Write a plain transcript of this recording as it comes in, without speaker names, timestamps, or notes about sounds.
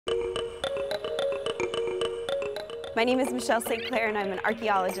My name is Michelle St. Clair and I'm an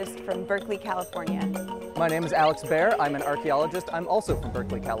archaeologist from Berkeley, California. My name is Alex Baer. I'm an archaeologist. I'm also from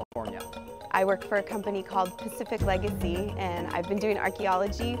Berkeley, California. I work for a company called Pacific Legacy, and I've been doing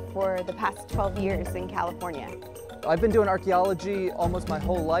archaeology for the past 12 years in California. I've been doing archaeology almost my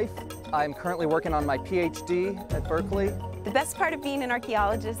whole life. I'm currently working on my PhD at Berkeley. The best part of being an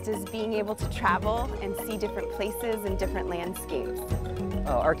archaeologist is being able to travel and see different places and different landscapes.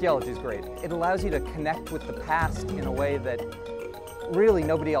 Archaeology is great. It allows you to connect with the past in a way that really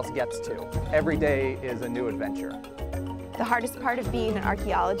nobody else gets to. Every day is a new adventure. The hardest part of being an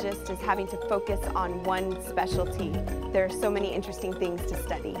archaeologist is having to focus on one specialty. There are so many interesting things to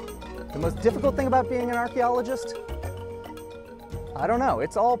study. The most difficult thing about being an archaeologist? I don't know,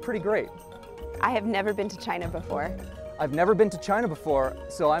 it's all pretty great. I have never been to China before. I've never been to China before,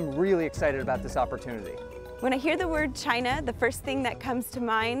 so I'm really excited about this opportunity. When I hear the word China, the first thing that comes to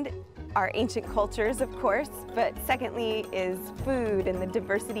mind are ancient cultures, of course, but secondly is food and the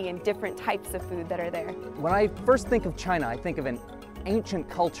diversity and different types of food that are there. When I first think of China, I think of an ancient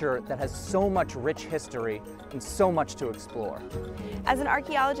culture that has so much rich history and so much to explore. As an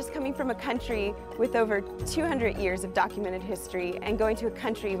archaeologist coming from a country with over 200 years of documented history and going to a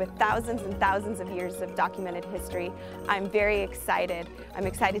country with thousands and thousands of years of documented history, I'm very excited. I'm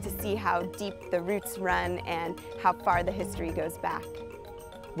excited to see how deep the roots run and how far the history goes back.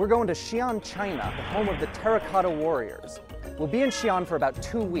 We're going to Xi'an, China, the home of the Terracotta warriors. We'll be in Xi'an for about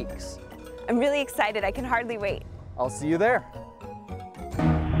 2 weeks. I'm really excited. I can hardly wait. I'll see you there.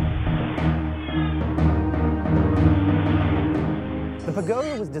 The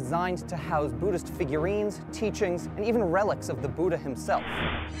pagoda was designed to house Buddhist figurines, teachings, and even relics of the Buddha himself.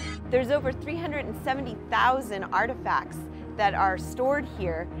 There's over 370,000 artifacts that are stored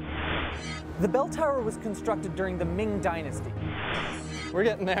here. The bell tower was constructed during the Ming Dynasty. We're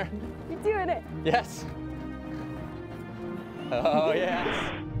getting there. You're doing it. Yes. Oh,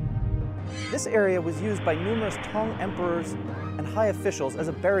 yes. This area was used by numerous Tang emperors and high officials as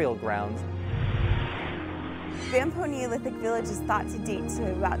a burial ground. Banpo Neolithic village is thought to date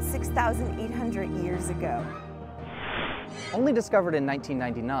to about 6,800 years ago. Only discovered in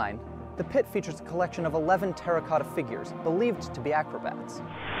 1999, the pit features a collection of 11 terracotta figures believed to be acrobats.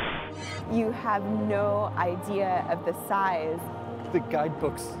 You have no idea of the size. The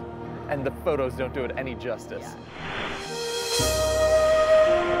guidebooks and the photos don't do it any justice. Yeah.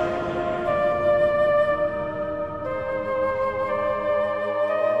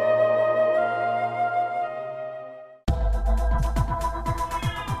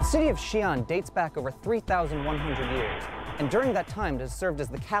 The city of Xi'an dates back over 3,100 years, and during that time it has served as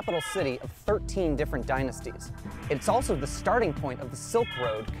the capital city of 13 different dynasties. It's also the starting point of the Silk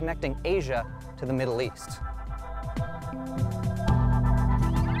Road connecting Asia to the Middle East.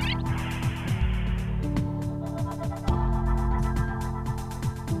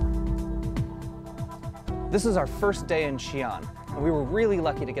 This is our first day in Xi'an, and we were really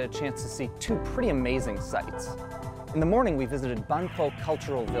lucky to get a chance to see 2 pretty amazing sites. In the morning, we visited Banpo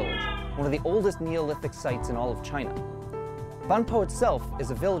Cultural Village, one of the oldest Neolithic sites in all of China. Banpo itself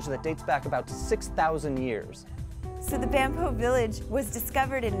is a village that dates back about 6,000 years. So the Banpo village was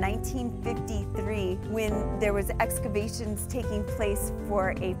discovered in 1953 when there was excavations taking place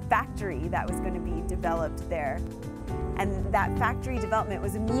for a factory that was going to be developed there. And that factory development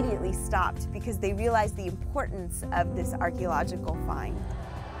was immediately stopped because they realized the importance of this archaeological find.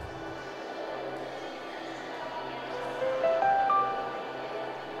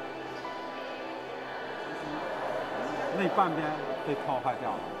 We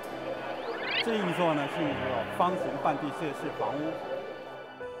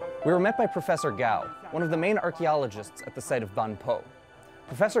were met by Professor Gao, one of the main archaeologists at the site of Banpo.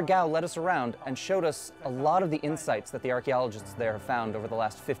 Professor Gao led us around and showed us a lot of the insights that the archaeologists there have found over the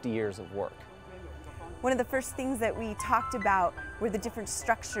last 50 years of work. One of the first things that we talked about were the different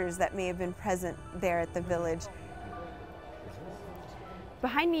structures that may have been present there at the village.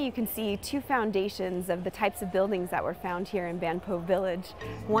 Behind me you can see 2 foundations of the types of buildings that were found here in Banpo village.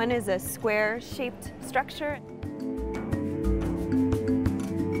 One is a square-shaped structure.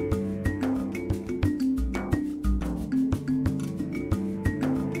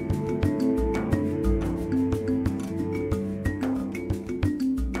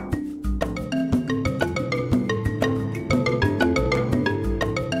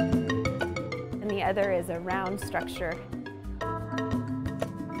 And the other is a round structure.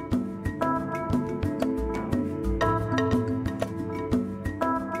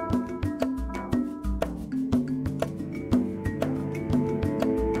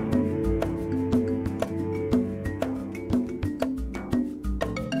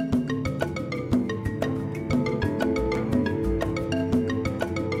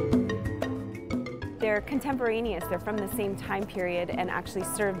 they're contemporaneous, they're from the same time period and actually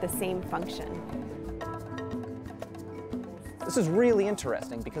serve the same function. This is really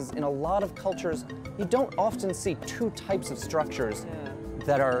interesting because in a lot of cultures, you don't often see two types of structures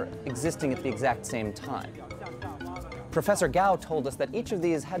that are existing at the exact same time. Professor Gao told us that each of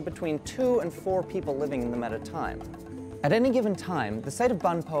these had between 2 and 4 people living in them at a time. At any given time, the site of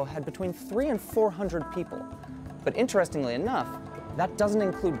Banpo had between 300 and 400 people. But interestingly enough, that doesn't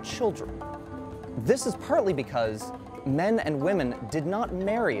include children. This is partly because men and women did not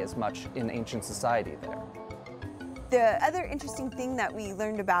marry as much in ancient society there. The other interesting thing that we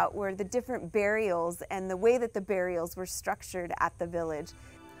learned about were the different burials and the way that the burials were structured at the village.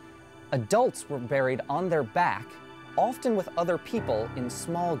 Adults were buried on their back, often with other people in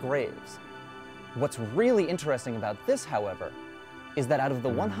small graves. What's really interesting about this, however, is that out of the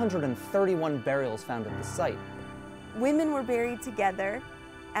 131 burials found at the site, women were buried together,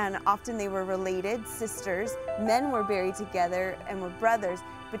 and often they were related, sisters. Men were buried together and were brothers,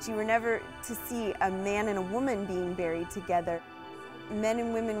 but you were never to see a man and a woman being buried together. Men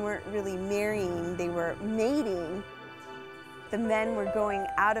and women weren't really marrying, they were mating. The men were going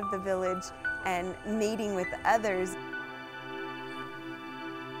out of the village and mating with others.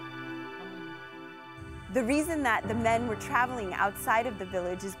 The reason that the men were traveling outside of the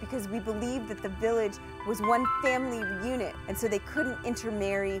village is because we believed that the village was one family unit, and so they couldn't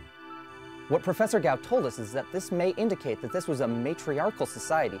intermarry. What Professor Gao told us is that this may indicate that this was a matriarchal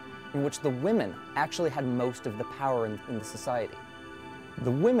society in which the women actually had most of the power in the society.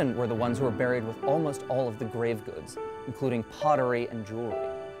 The women were the ones who were buried with almost all of the grave goods, including pottery and jewelry,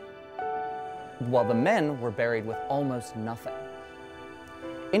 while the men were buried with almost nothing.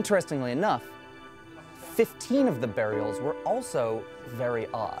 Interestingly enough, 15 of the burials were also very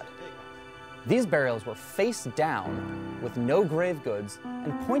odd. These burials were face down, with no grave goods,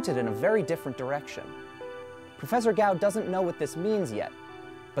 and pointed in a very different direction. Professor Gao doesn't know what this means yet,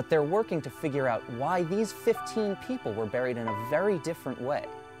 but they're working to figure out why these 15 people were buried in a very different way.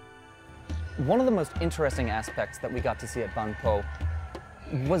 One of the most interesting aspects that we got to see at Banpo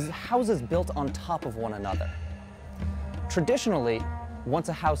was houses built on top of one another. Traditionally, once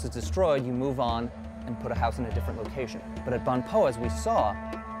a house is destroyed, you move on and put a house in a different location. But at Banpo, as we saw,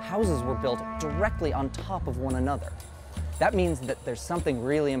 houses were built directly on top of one another. That means that there's something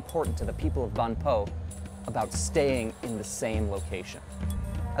really important to the people of Banpo about staying in the same location.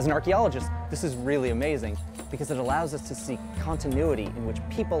 As an archaeologist, this is really amazing because it allows us to see continuity in which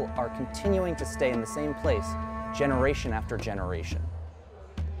people are continuing to stay in the same place generation after generation.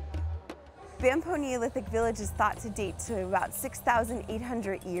 Banpo Neolithic Village is thought to date to about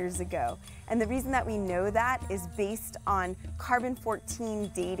 6,800 years ago. And the reason that we know that is based on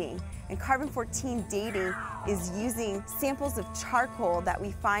carbon-14 dating. And carbon-14 dating is using samples of charcoal that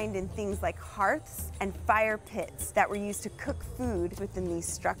we find in things like hearths and fire pits that were used to cook food within these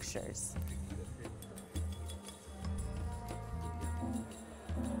structures.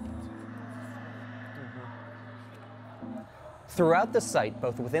 Throughout the site,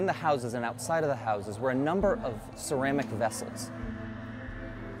 both within the houses and outside of the houses, were a number of ceramic vessels.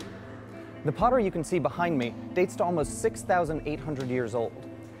 The pottery you can see behind me dates to almost 6,800 years old.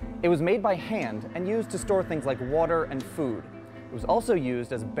 It was made by hand and used to store things like water and food. It was also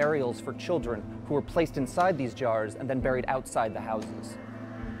used as burials for children who were placed inside these jars and then buried outside the houses.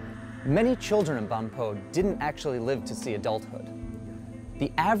 Many children in Banpo didn't actually live to see adulthood.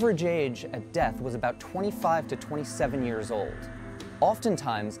 The average age at death was about 25 to 27 years old.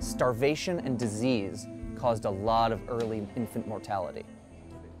 Oftentimes, starvation and disease caused a lot of early infant mortality.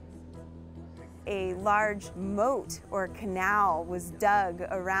 A large moat or canal was dug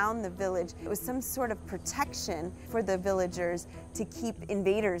around the village. It was some sort of protection for the villagers to keep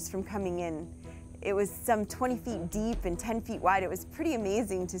invaders from coming in. It was some 20 feet deep and 10 feet wide. It was pretty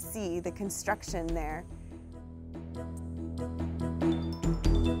amazing to see the construction there.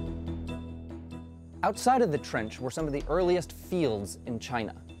 Outside of the trench were some of the earliest fields in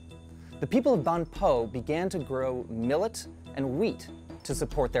China. The people of Banpo began to grow millet and wheat to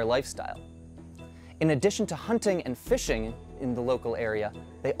support their lifestyle. In addition to hunting and fishing in the local area,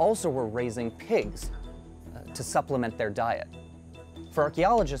 they also were raising pigs to supplement their diet. For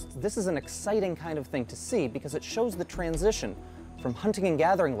archaeologists, this is an exciting kind of thing to see because it shows the transition from hunting and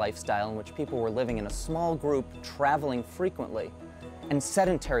gathering lifestyle in which people were living in a small group, traveling frequently, and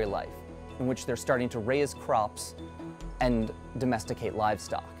sedentary life, in which they're starting to raise crops and domesticate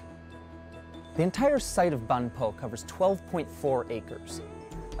livestock. The entire site of Banpo covers 12.4 acres.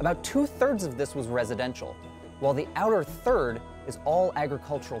 About 2/3 of this was residential, while the outer third is all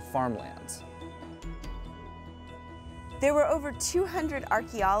agricultural farmlands. There were over 200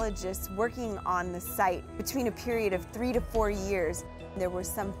 archaeologists working on the site between a period of 3 to 4 years. There were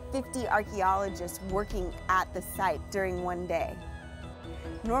some 50 archaeologists working at the site during one day.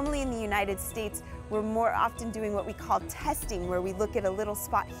 Normally in the United States, we're more often doing what we call testing, where we look at a little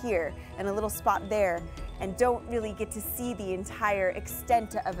spot here and a little spot there and don't really get to see the entire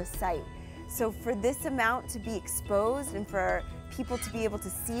extent of a site. So for this amount to be exposed and for people to be able to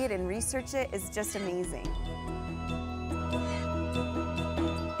see it and research it is just amazing.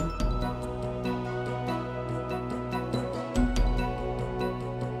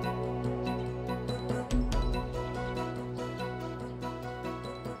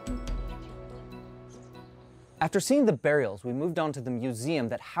 After seeing the burials, we moved on to the museum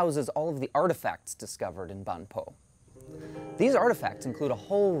that houses all of the artifacts discovered in Banpo. These artifacts include a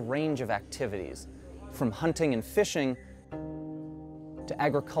whole range of activities, from hunting and fishing to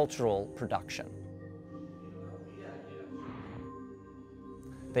agricultural production.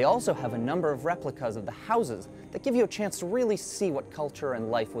 They also have a number of replicas of the houses that give you a chance to really see what culture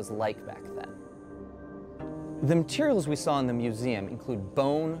and life was like back then. The materials we saw in the museum include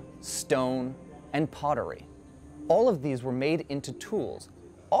bone, stone, and pottery. All of these were made into tools.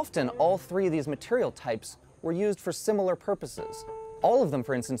 Often, all three of these material types were used for similar purposes. All of them,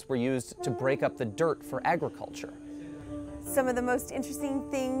 for instance, were used to break up the dirt for agriculture. Some of the most interesting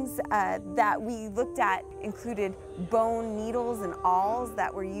things that we looked at included bone needles and awls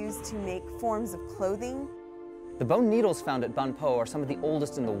that were used to make forms of clothing. The bone needles found at Banpo are some of the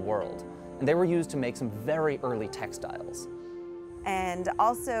oldest in the world, and they were used to make some very early textiles. And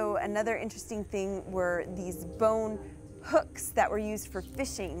also another interesting thing were these bone hooks that were used for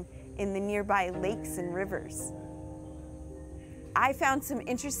fishing in the nearby lakes and rivers. I found some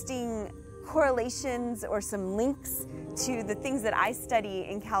interesting correlations or some links to the things that I study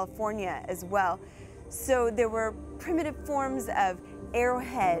in California as well. So there were primitive forms of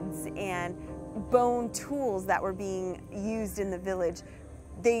arrowheads and bone tools that were being used in the village.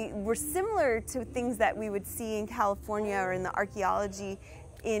 They were similar to things that we would see in California or in the archaeology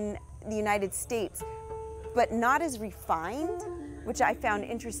in the United States, but not as refined, which I found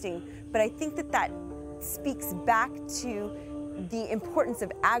interesting. But I think that that speaks back to the importance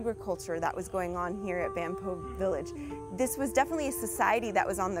of agriculture that was going on here at Banpo Village. This was definitely a society that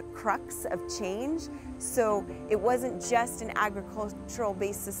was on the crux of change, so it wasn't just an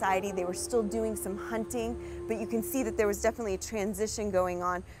agricultural-based society. They were still doing some hunting, but you can see that there was definitely a transition going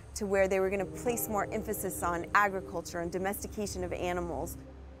on to where they were going to place more emphasis on agriculture and domestication of animals.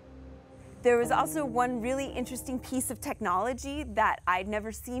 There was also one really interesting piece of technology that I'd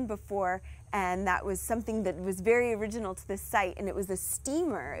never seen before, and that was something that was very original to this site, and it was a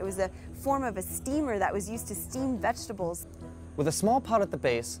steamer. It was a form of a steamer that was used to steam vegetables. With a small pot at the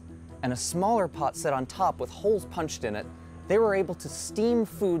base and a smaller pot set on top with holes punched in it, they were able to steam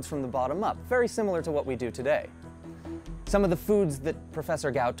foods from the bottom up, very similar to what we do today. Some of the foods that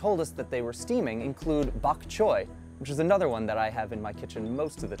Professor Gao told us that they were steaming include bok choy, which is another one that I have in my kitchen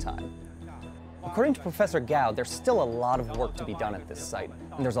most of the time. According to Professor Gao, there's still a lot of work to be done at this site,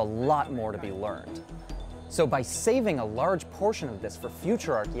 and there's a lot more to be learned. So by saving a large portion of this for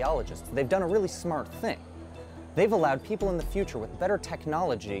future archaeologists, they've done a really smart thing. They've allowed people in the future with better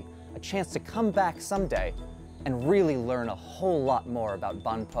technology a chance to come back someday and really learn a whole lot more about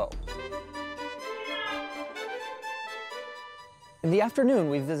Banpo. In the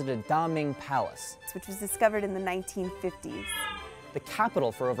afternoon, we visited Daming Palace, Which was discovered in the 1950s. The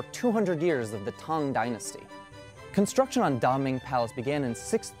capital for over 200 years of the Tang Dynasty. Construction on Daming Palace began in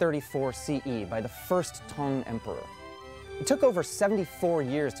 634 CE by the first Tang emperor. It took over 74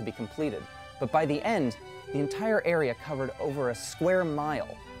 years to be completed, but by the end, the entire area covered over a square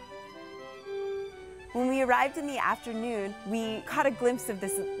mile. When we arrived in the afternoon, we caught a glimpse of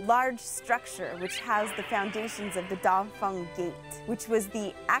this large structure which housed the foundations of the Dafeng Gate, which was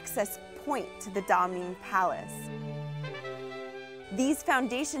the access point to the Daming Palace. These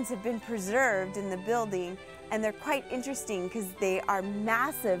foundations have been preserved in the building, and they're quite interesting because they are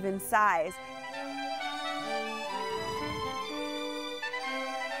massive in size.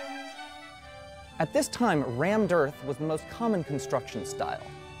 At this time, rammed earth was the most common construction style.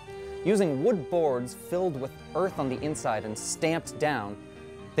 Using wood boards filled with earth on the inside and stamped down,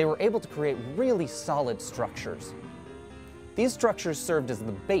 they were able to create really solid structures. These structures served as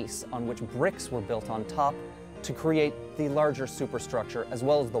the base on which bricks were built on top to create the larger superstructure, as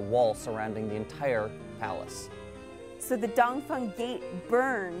well as the wall surrounding the entire palace. So the Dafeng Gate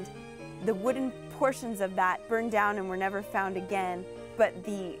burned. The wooden portions of that burned down and were never found again, but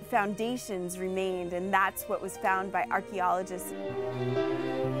the foundations remained, and that's what was found by archaeologists.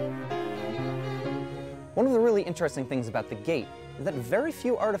 One of the really really interesting things about the gate is that very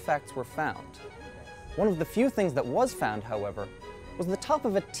few artifacts were found. One of the few things that was found, however, was the top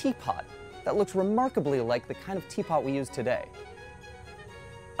of a teapot that looks remarkably like the kind of teapot we use today.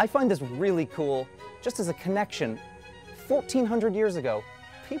 I find this really cool, just as a connection. 1400 years ago,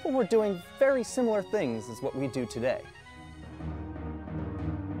 people were doing very similar things as what we do today.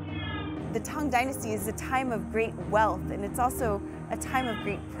 The Tang Dynasty is a time of great wealth, and it's also a time of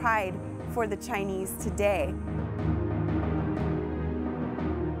great pride for the Chinese today.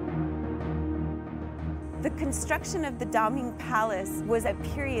 The construction of the Daming Palace was a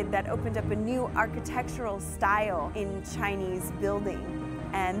period that opened up a new architectural style in Chinese building,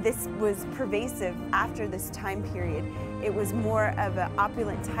 and this was pervasive after this time period. It was more of an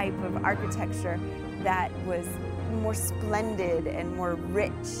opulent type of architecture that was more splendid and more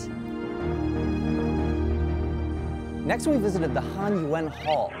rich. Next, we visited the Han Yuan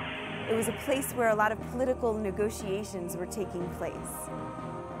Hall. It was a place where a lot of political negotiations were taking place.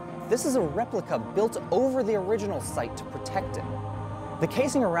 This is a replica built over the original site to protect it. The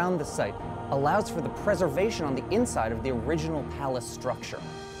casing around the site allows for the preservation on the inside of the original palace structure.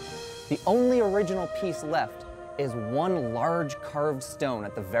 The only original piece left is one large carved stone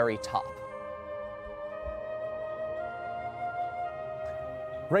at the very top.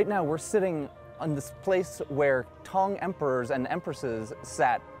 Right now, we're sitting on this place where Tang emperors and empresses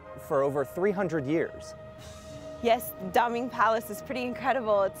sat for over 300 years. Yes, the Daming Palace is pretty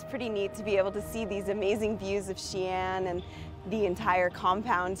incredible. It's pretty neat to be able to see these amazing views of Xi'an and the entire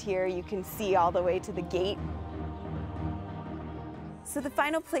compound here. You can see all the way to the gate. So the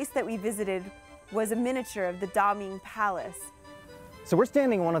final place that we visited was a miniature of the Daming Palace. So we're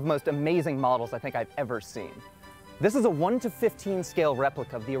standing in one of the most amazing models I think I've ever seen. This is a 1:15 scale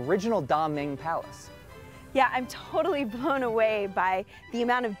replica of the original Daming Palace. Yeah, I'm totally blown away by the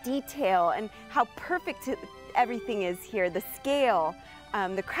amount of detail and how perfect everything is here. The scale,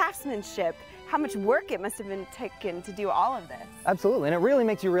 the craftsmanship, how much work it must have been taken to do all of this. Absolutely, and it really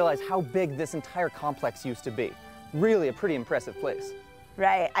makes you realize how big this entire complex used to be. Really a pretty impressive place.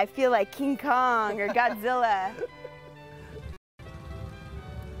 Right, I feel like King Kong or Godzilla.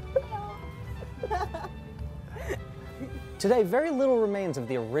 Today, very little remains of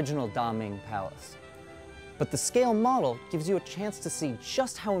the original Daming Palace. But the scale model gives you a chance to see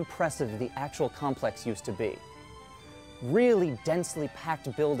just how impressive the actual complex used to be. Really densely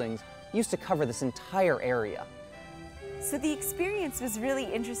packed buildings used to cover this entire area. So the experience was really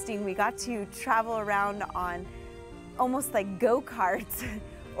interesting. We got to travel around on almost like go-karts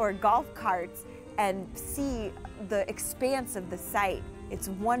or golf carts and see the expanse of the site. It's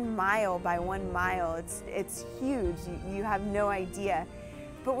 1 mile by 1 mile. It's huge. You have no idea.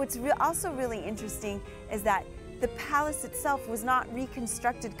 But what's also really interesting is that the palace itself was not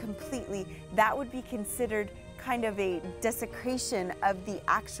reconstructed completely. That would be considered kind of a desecration of the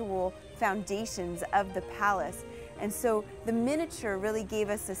actual foundations of the palace. And so the miniature really gave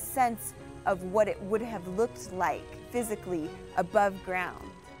us a sense of what it would have looked like physically above ground.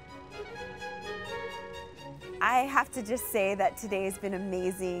 I have to just say that today has been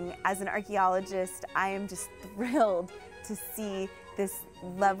amazing. As an archaeologist, I am just thrilled to see this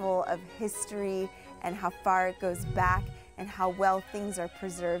level of history and how far it goes back and how well things are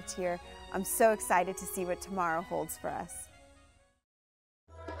preserved here. I'm so excited to see what tomorrow holds for us.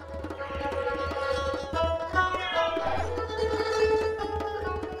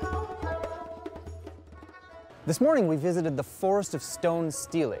 This morning we visited the Forest of Stone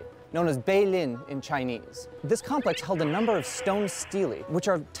Stele, known as Beilin in Chinese. This complex held a number of stone stele, which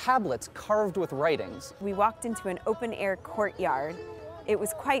are tablets carved with writings. We walked into an open-air courtyard. It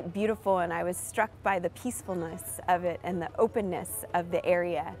was quite beautiful, and I was struck by the peacefulness of it and the openness of the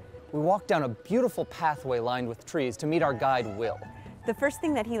area. We walked down a beautiful pathway lined with trees to meet our guide, Will. The first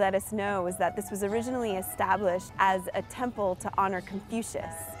thing that he let us know was that this was originally established as a temple to honor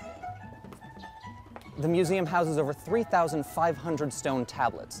Confucius. The museum houses over 3,500 stone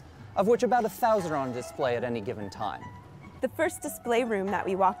tablets, of which about 1,000 are on display at any given time. The first display room that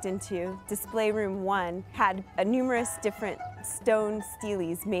we walked into, Display Room 1, had numerous different stone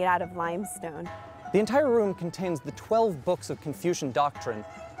steles made out of limestone. The entire room contains the 12 books of Confucian doctrine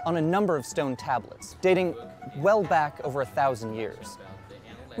on a number of stone tablets, dating well back over 1,000 years.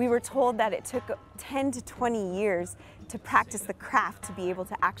 We were told that it took 10 to 20 years to practice the craft to be able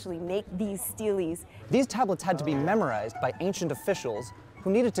to actually make these steles. These tablets had to be memorized by ancient officials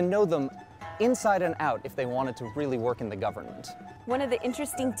who needed to know them inside and out if they wanted to really work in the government. One of the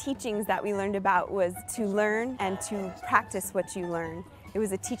interesting teachings that we learned about was to learn and to practice what you learn. It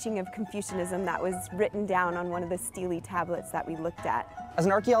was a teaching of Confucianism that was written down on one of the stele tablets that we looked at. As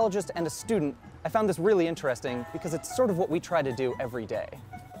an archaeologist and a student, I found this really interesting because it's sort of what we try to do every day.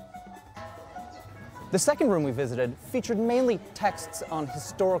 The second room we visited featured mainly texts on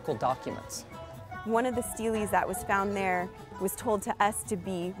historical documents. One of the steles that was found there was told to us to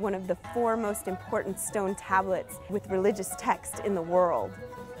be one of the 4 most important stone tablets with religious text in the world.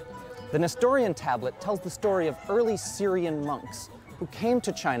 The Nestorian tablet tells the story of early Syrian monks who came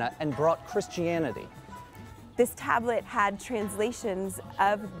to China and brought Christianity. This tablet had translations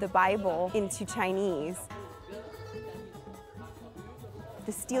of the Bible into Chinese.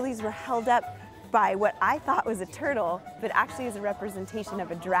 The steles were held up by what I thought was a turtle, but actually is a representation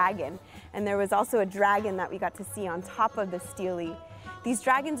of a dragon. And there was also a dragon that we got to see on top of the stele. These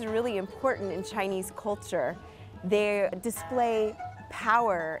dragons are really important in Chinese culture. They display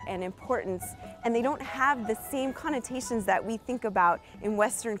power and importance, and they don't have the same connotations that we think about in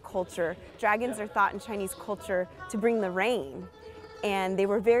Western culture. Dragons are thought in Chinese culture to bring the rain, and they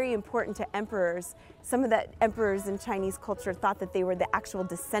were very important to emperors. Some of the emperors in Chinese culture thought that they were the actual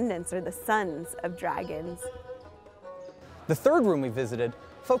descendants or the sons of dragons. The third room we visited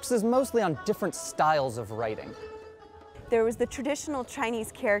focuses mostly on different styles of writing. There was the traditional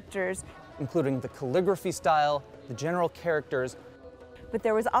Chinese characters, including the calligraphy style, the general characters, but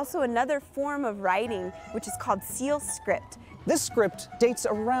there was also another form of writing which is called seal script. This script dates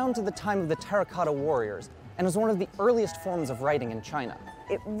around to the time of the Terracotta warriors and is one of the earliest forms of writing in China.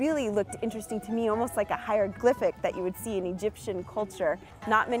 It really looked interesting to me, almost like a hieroglyphic that you would see in Egyptian culture.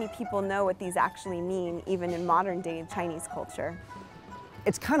 Not many people know what these actually mean, even in modern day Chinese culture.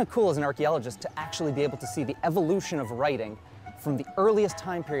 It's kind of cool as an archaeologist to actually be able to see the evolution of writing from the earliest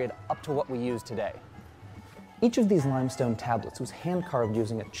time period up to what we use today. Each of these limestone tablets was hand-carved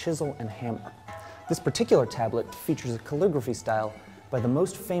using a chisel and hammer. This particular tablet features a calligraphy style by the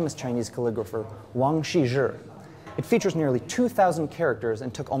most famous Chinese calligrapher, Wang Shizhi. It features nearly 2,000 characters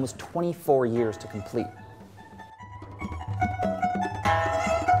and took almost 24 years to complete.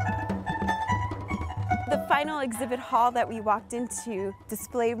 The final exhibit hall that we walked into,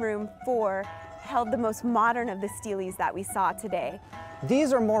 display room 4, held the most modern of the steles that we saw today.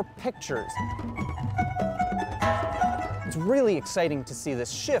 These are more pictures. It's really exciting to see this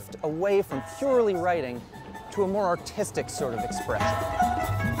shift away from purely writing to a more artistic sort of expression.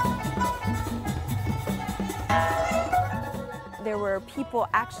 There were people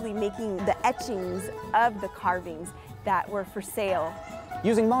actually making the etchings of the carvings that were for sale.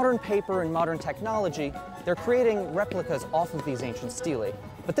 Using modern paper and modern technology, they're creating replicas off of these ancient stelae.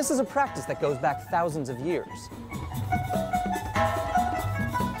 But this is a practice that goes back thousands of years.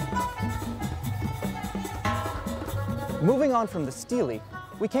 Moving on from the stele,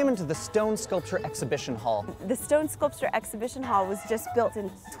 we came into the Stone Sculpture Exhibition Hall. The Stone Sculpture Exhibition Hall was just built in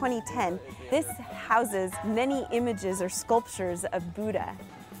 2010. This houses many images or sculptures of Buddha.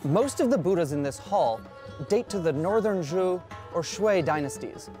 Most of the Buddhas in this hall date to the Northern Zhou or Shui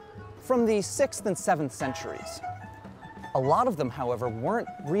dynasties, from the 6th and 7th centuries. A lot of them, however, weren't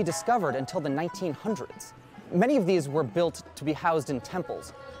rediscovered until the 1900s. Many of these were built to be housed in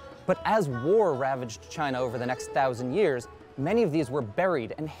temples, but as war ravaged China over the next 1,000 years, many of these were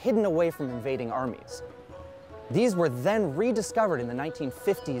buried and hidden away from invading armies. These were then rediscovered in the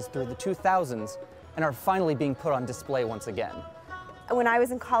 1950s through the 2000s and are finally being put on display once again. When I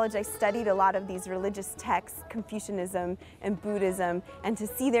was in college, I studied a lot of these religious texts, Confucianism and Buddhism, and to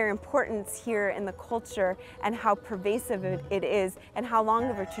see their importance here in the culture and how pervasive it is and how long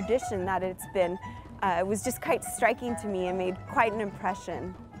of a tradition that it's been was just quite striking to me and made quite an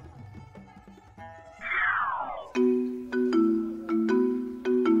impression.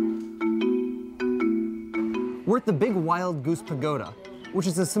 We're at the Big Wild Goose Pagoda, which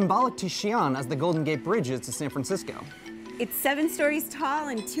is as symbolic to Xi'an as the Golden Gate Bridge is to San Francisco. It's 7 stories tall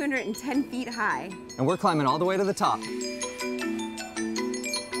and 210 feet high. And we're climbing all the way to the top.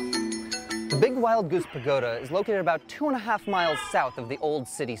 The Big Wild Goose Pagoda is located about 2.5 miles south of the old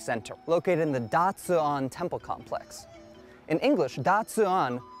city center, located in the Da Zuan Temple Complex. In English, Da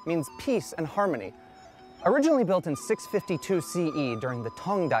Zuan means peace and harmony. Originally built in 652 CE during the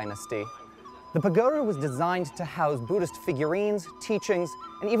Tang Dynasty, the pagoda was designed to house Buddhist figurines, teachings,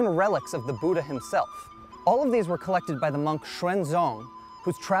 and even relics of the Buddha himself. All of these were collected by the monk Xuanzong,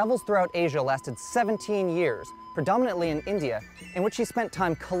 whose travels throughout Asia lasted 17 years, predominantly in India, in which he spent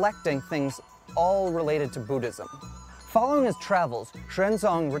time collecting things all related to Buddhism. Following his travels,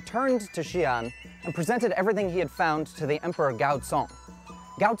 Xuanzong returned to Xi'an and presented everything he had found to the Emperor Gaozong.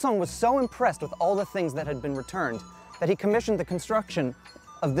 Gaozong was so impressed with all the things that had been returned that he commissioned the construction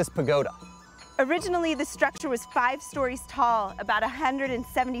of this pagoda. Originally, the structure was 5 stories tall, about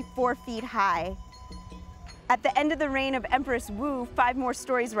 174 feet high. At the end of the reign of Empress Wu, 5 more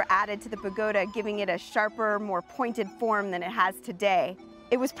stories were added to the pagoda, giving it a sharper, more pointed form than it has today.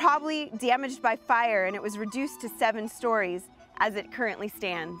 It was probably damaged by fire and it was reduced to 7 stories as it currently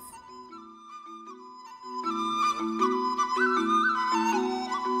stands.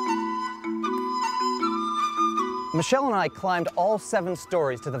 Michelle and I climbed all 7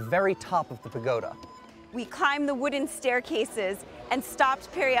 stories to the very top of the pagoda. We climbed the wooden staircases and stopped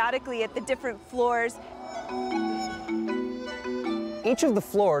periodically at the different floors. Each of the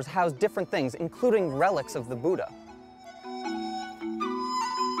floors housed different things, including relics of the Buddha.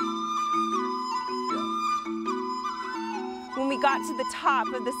 When we got to the top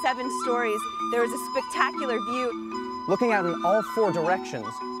of the 7 stories, there was a spectacular view. Looking out in all 4 directions,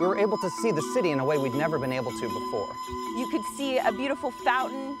 we were able to see the city in a way we'd never been able to before. You could see a beautiful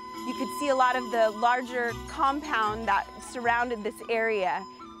fountain. You could see a lot of the larger compound that surrounded this area.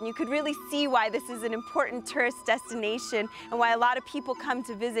 And you could really see why this is an important tourist destination and why a lot of people come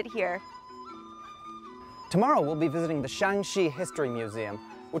to visit here. Tomorrow we'll be visiting the Shaanxi History Museum,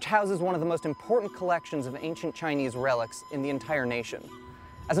 which houses one of the most important collections of ancient Chinese relics in the entire nation.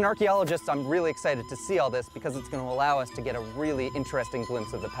 As an archaeologist, I'm really excited to see all this because it's going to allow us to get a really interesting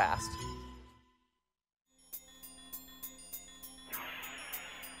glimpse of the past.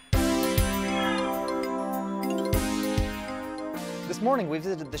 This morning we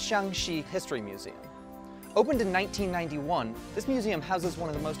visited the Shaanxi History Museum. Opened in 1991, this museum houses one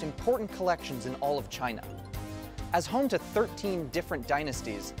of the most important collections in all of China. As home to 13 different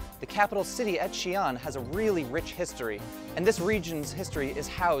dynasties, the capital city at Xi'an has a really rich history, and this region's history is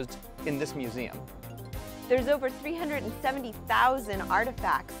housed in this museum. There's over 370,000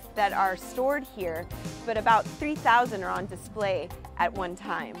 artifacts that are stored here, but about 3,000 are on display at one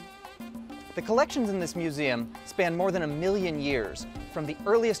time. The collections in this museum span more than 1 million years, from the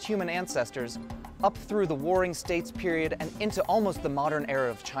earliest human ancestors up through the Warring States period and into almost the modern era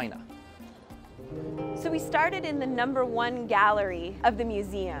of China. So we started in the #1 gallery of the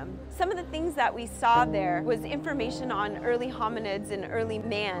museum. Some of the things that we saw there was information on early hominids and early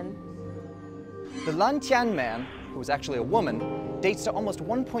man. The Lantian man, who was actually a woman, dates to almost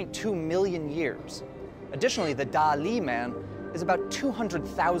 1.2 million years. Additionally, the Da Li man is about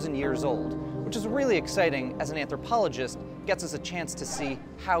 200,000 years old, which is really exciting as an anthropologist, gets us a chance to see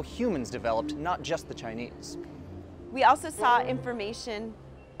how humans developed, not just the Chinese. We also saw information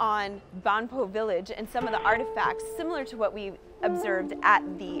on Banpo village and some of the artifacts similar to what we observed at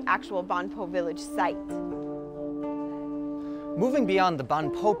the actual Banpo village site. Moving beyond the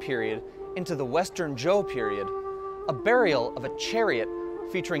Banpo period into the Western Zhou period, a burial of a chariot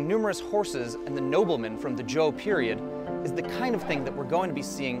featuring numerous horses and the noblemen from the Zhou period is the kind of thing that we're going to be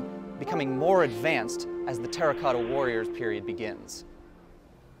seeing becoming more advanced as the Terracotta warriors period begins.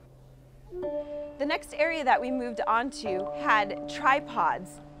 The next area that we moved on to had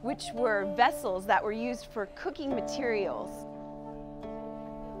tripods, which were vessels that were used for cooking materials.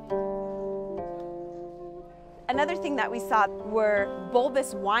 Another thing that we saw were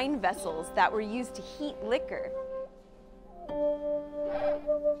bulbous wine vessels that were used to heat liquor.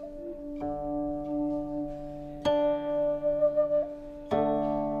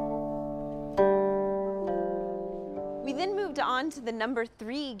 We then moved on to the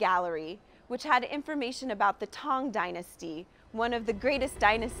 #3 gallery, which had information about the Tang Dynasty, one of the greatest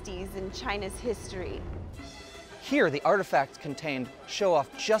dynasties in China's history. Here, the artifacts contained show off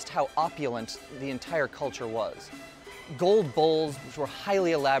just how opulent the entire culture was. Gold bowls, which were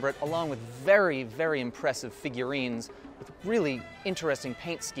highly elaborate, along with very, very impressive figurines with really interesting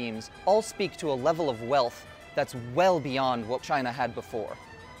paint schemes, all speak to a level of wealth that's well beyond what China had before.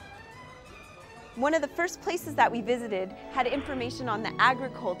 One of the first places that we visited had information on the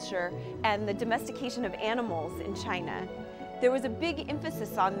agriculture and the domestication of animals in China. There was a big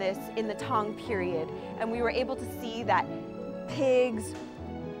emphasis on this in the Tang period, and we were able to see that pigs,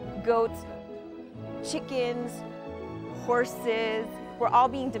 goats, chickens, horses were all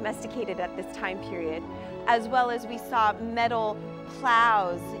being domesticated at this time period, as well as we saw metal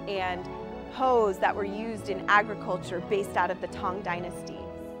plows and hoes that were used in agriculture based out of the Tang Dynasty.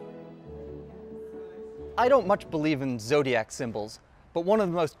 I don't much believe in zodiac symbols, but one of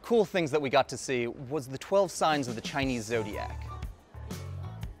the most cool things that we got to see was the 12 signs of the Chinese zodiac.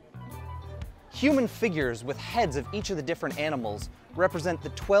 Human figures with heads of each of the different animals represent the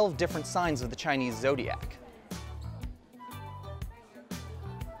 12 different signs of the Chinese zodiac.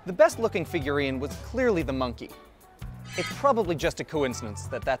 The best looking figurine was clearly the monkey. It's probably just a coincidence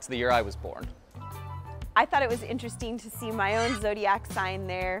that that's the year I was born. I thought it was interesting to see my own zodiac sign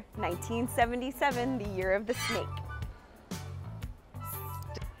there, 1977, the year of the snake.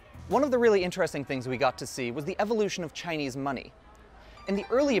 One of the really interesting things we got to see was the evolution of Chinese money. In the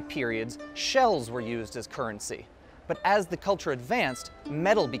earlier periods, shells were used as currency, but as the culture advanced,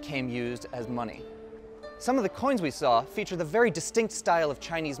 metal became used as money. Some of the coins we saw feature the very distinct style of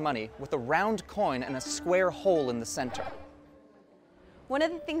Chinese money with a round coin and a square hole in the center. One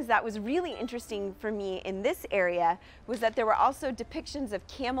of the things that was really interesting for me in this area was that there were also depictions of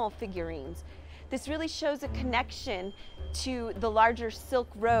camel figurines. This really shows a connection to the larger Silk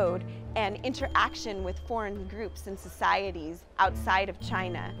Road and interaction with foreign groups and societies outside of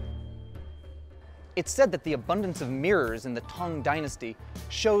China. It's said that the abundance of mirrors in the Tang Dynasty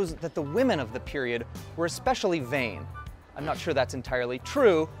shows that the women of the period were especially vain. I'm not sure that's entirely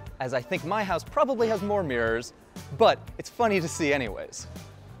true, as I think my house probably has more mirrors, but it's funny to see anyways.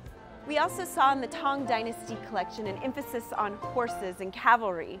 We also saw in the Tang Dynasty collection an emphasis on horses and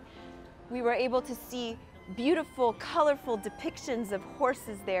cavalry. We were able to see beautiful, colorful depictions of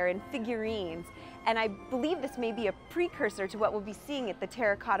horses there in figurines. And I believe this may be a precursor to what we'll be seeing at the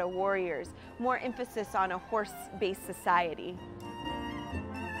Terracotta Warriors, more emphasis on a horse-based society.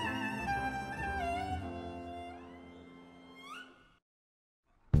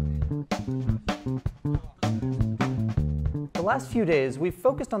 The last few days, we've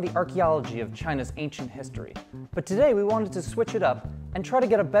focused on the archaeology of China's ancient history, but today we wanted to switch it up and try to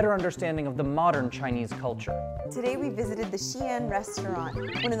get a better understanding of the modern Chinese culture. Today we visited the Xi'an restaurant,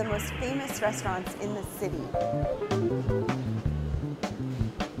 one of the most famous restaurants in the city.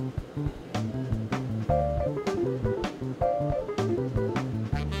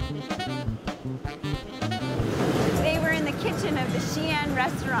 Today we're in the kitchen of the Xi'an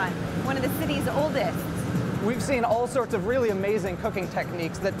restaurant, one of the city's oldest. We've seen all sorts of really amazing cooking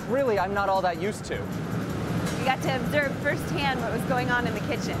techniques that really I'm not all that used to. We got to observe firsthand what was going on in the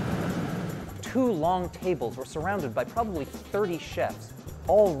kitchen. 2 long tables were surrounded by probably 30 chefs,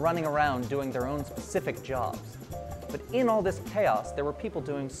 all running around doing their own specific jobs. But in all this chaos, there were people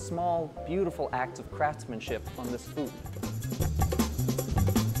doing small, beautiful acts of craftsmanship on this food.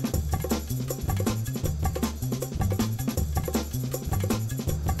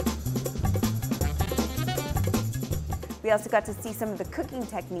 We also got to see some of the cooking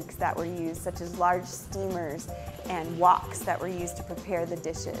techniques that were used, such as large steamers and woks that were used to prepare the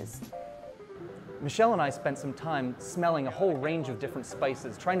dishes. Michelle and I spent some time smelling a whole range of different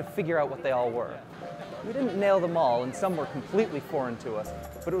spices, trying to figure out what they all were. We didn't nail them all, and some were completely foreign to us,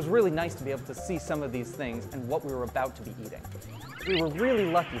 but it was really nice to be able to see some of these things and what we were about to be eating. We were really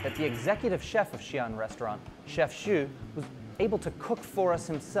lucky that the executive chef of Xi'an restaurant, Chef Xu, was able to cook for us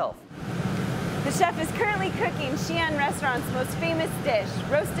himself. The chef is currently cooking Xi'an restaurant's most famous dish,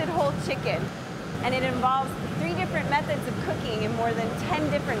 roasted whole chicken. And it involves 3 different methods of cooking in more than 10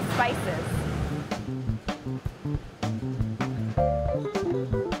 different spices.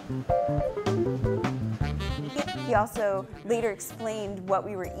 He also later explained what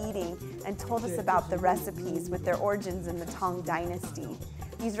we were eating and told us about the recipes with their origins in the Tang Dynasty.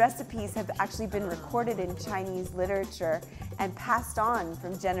 These recipes have actually been recorded in Chinese literature and passed on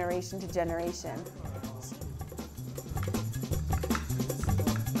from generation to generation.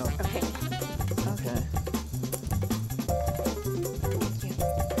 Okay. Okay.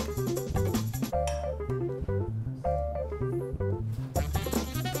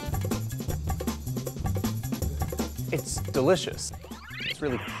 It's delicious. It's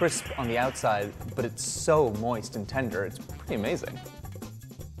really crisp on the outside, but it's so moist and tender. It's pretty amazing.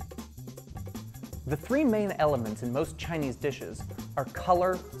 The 3 main elements in most Chinese dishes are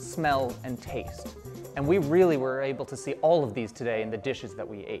color, smell, and taste. And we really were able to see all of these today in the dishes that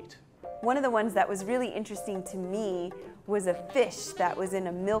we ate. One of the ones that was really interesting to me was a fish that was in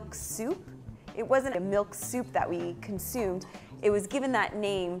a milk soup. It wasn't a milk soup that we consumed. It was given that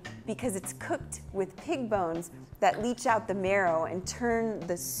name because it's cooked with pig bones that leach out the marrow and turn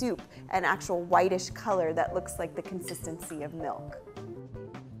the soup an actual whitish color that looks like the consistency of milk.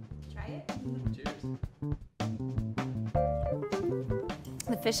 Try it. Cheers.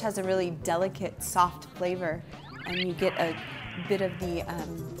 The fish has a really delicate, soft flavor, and you get a bit of the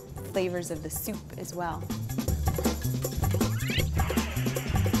flavors of the soup as well.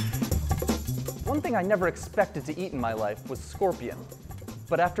 One thing I never expected to eat in my life was scorpion.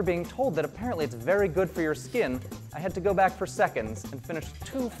 But after being told that apparently it's very good for your skin, I had to go back for seconds and finish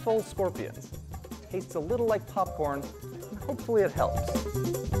 2 full scorpions. Tastes a little like popcorn, and hopefully it helps.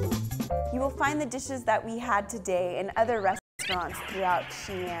 You will find the dishes that we had today in other restaurants throughout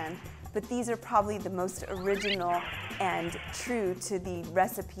Xi'an, but these are probably the most original and true to the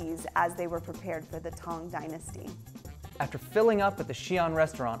recipes as they were prepared for the Tang Dynasty. After filling up at the Xi'an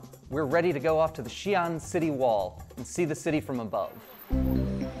restaurant, we're ready to go off to the Xi'an city wall and see the city from above.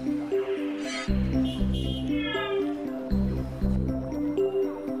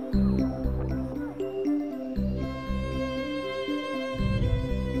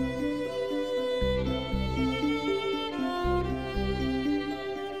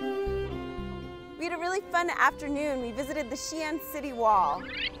 fun afternoon, we visited the Xi'an City Wall.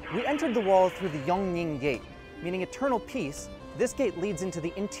 We entered the wall through the Yongning Gate, meaning eternal peace. This gate leads into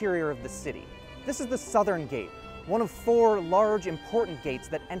the interior of the city. This is the southern gate, one of 4 large, important gates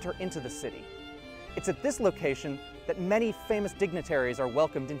that enter into the city. It's at this location that many famous dignitaries are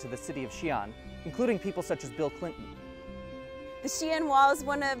welcomed into the city of Xi'an, including people such as Bill Clinton. The Xi'an Wall is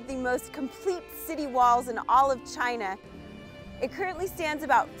one of the most complete city walls in all of China. It currently stands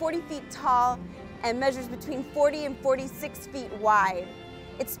about 40 feet tall and measures between 40 and 46 feet wide.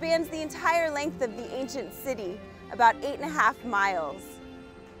 It spans the entire length of the ancient city, about 8.5 miles.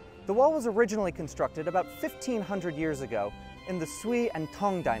 The wall was originally constructed about 1,500 years ago in the Sui and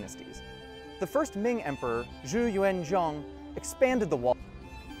Tang dynasties. The first Ming emperor, Zhu Yuanzhong, expanded the wall.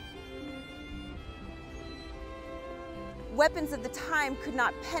 Weapons of the time could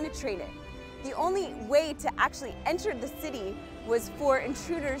not penetrate it. The only way to actually enter the city was for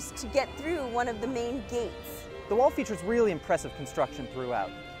intruders to get through one of the main gates. The wall features really impressive construction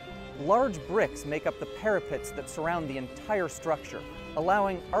throughout. Large bricks make up the parapets that surround the entire structure,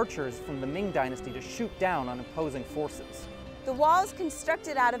 allowing archers from the Ming dynasty to shoot down on opposing forces. The wall is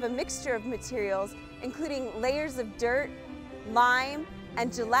constructed out of a mixture of materials, including layers of dirt, lime,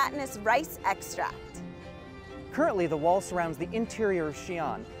 and gelatinous rice extract. Currently, the wall surrounds the interior of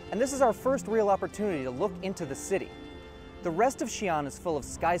Xi'an, and this is our first real opportunity to look into the city. The rest of Xi'an is full of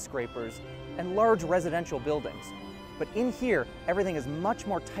skyscrapers and large residential buildings. But in here, everything is much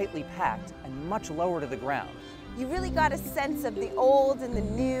more tightly packed and much lower to the ground. You really got a sense of the old and the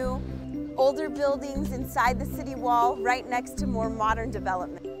new, older buildings inside the city wall right next to more modern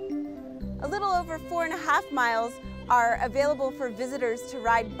development. A little over 4.5 miles are available for visitors to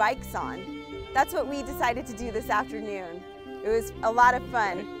ride bikes on. That's what we decided to do this afternoon. It was a lot of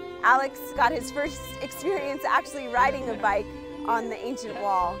fun. Alex got his first experience actually riding a bike on the ancient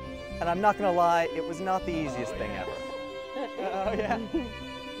wall. And I'm not gonna lie, it was not the easiest thing ever. Oh yeah.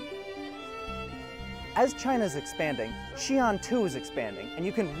 As China's expanding, Xi'an too is expanding, and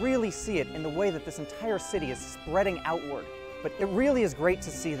you can really see it in the way that this entire city is spreading outward. But it really is great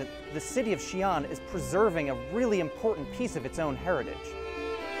to see that the city of Xi'an is preserving a really important piece of its own heritage.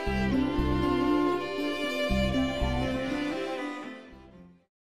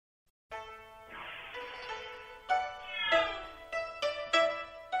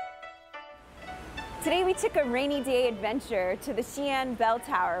 Today we took a rainy day adventure to the Xi'an Bell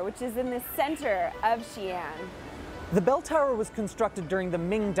Tower, which is in the center of Xi'an. The bell tower was constructed during the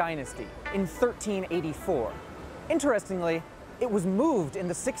Ming Dynasty in 1384. Interestingly, it was moved in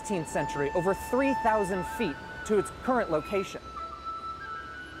the 16th century over 3,000 feet to its current location.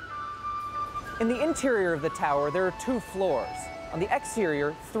 In the interior of the tower, there are 2 floors. On the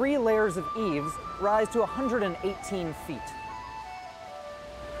exterior, 3 layers of eaves rise to 118 feet.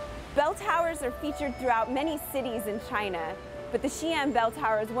 Bell towers are featured throughout many cities in China, but the Xi'an Bell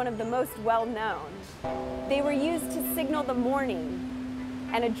Tower is one of the most well-known. They were used to signal the morning,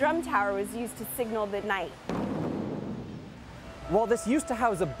 and a drum tower was used to signal the night. While this used to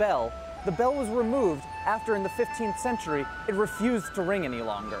house a bell, the bell was removed after in the 15th century it refused to ring any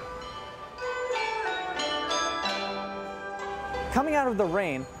longer. Coming out of the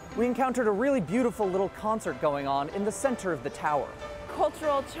rain, we encountered a really beautiful little concert going on in the center of the tower.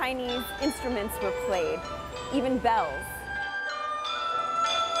 Cultural Chinese instruments were played, even bells.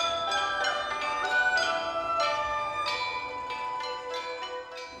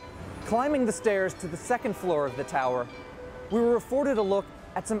 Climbing the stairs to the 2nd floor of the tower, we were afforded a look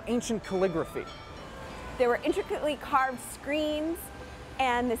at some ancient calligraphy. There were intricately carved screens,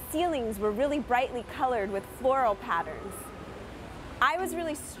 and the ceilings were really brightly colored with floral patterns. I was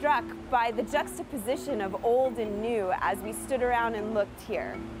really struck by the juxtaposition of old and new as we stood around and looked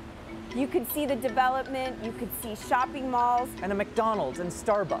here. You could see the development, you could see shopping malls, and a McDonald's and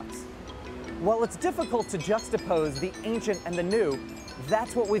Starbucks. While it's difficult to juxtapose the ancient and the new,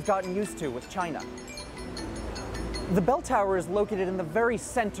 that's what we've gotten used to with China. The bell tower is located in the very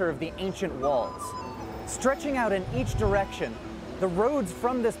center of the ancient walls. Stretching out in each direction, the roads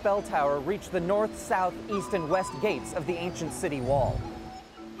from this bell tower reach the north, south, east, and west gates of the ancient city wall.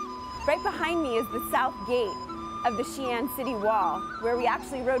 Right behind me is the south gate of the Xi'an city wall, where we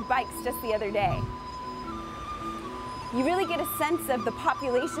actually rode bikes just the other day. You really get a sense of the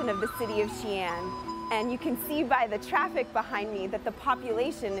population of the city of Xi'an, and you can see by the traffic behind me that the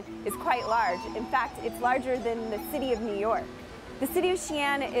population is quite large. In fact, it's larger than the city of New York. The city of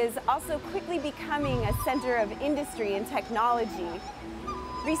Xi'an is also quickly becoming a center of industry and technology.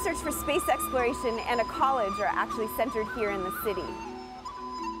 Research for space exploration and a college are actually centered here in the city.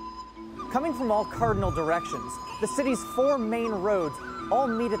 Coming from all cardinal directions, the city's 4 main roads all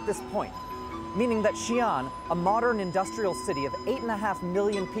meet at this point. meaning that Xi'an, a modern industrial city of 8.5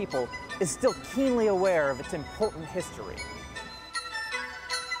 million people, is still keenly aware of its important history.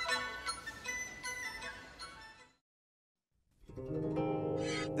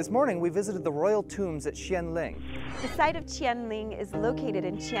 This morning, we visited the royal tombs at Qianling. The site of Qianling is located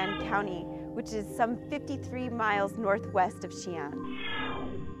in Qian County, which is some 53 miles northwest of Xi'an.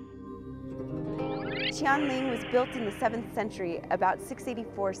 Qianling was built in the 7th century, about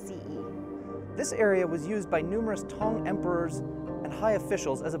 684 CE. This area was used by numerous Tang emperors and high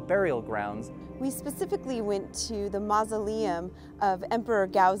officials as a burial grounds. We specifically went to the mausoleum of Emperor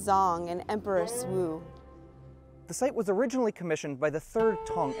Gaozong and Emperor Swu. The site was originally commissioned by the 3rd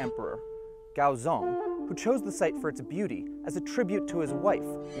Tang emperor, Gaozong, who chose the site for its beauty as a tribute to his wife,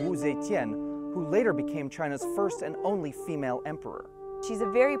 Wu Zetian, who later became China's first and only female emperor. She's a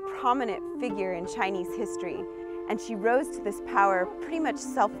very prominent figure in Chinese history, and she rose to this power pretty much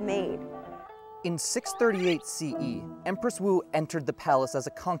self-made. In 638 CE, Empress Wu entered the palace as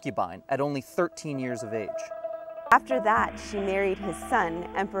a concubine at only 13 years of age. After that, she married his son,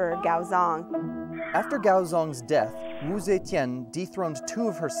 Emperor Gaozong. After Gaozong's death, Wu Zetian dethroned 2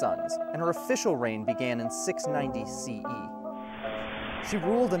 of her sons, and her official reign began in 690 CE. She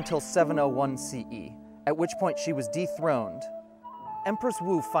ruled until 701 CE, at which point she was dethroned. Empress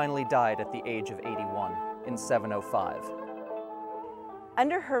Wu finally died at the age of 81 in 705.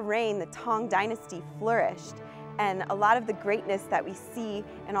 Under her reign, the Tang dynasty flourished, and a lot of the greatness that we see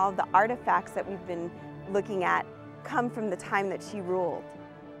and all of the artifacts that we've been looking at come from the time that she ruled.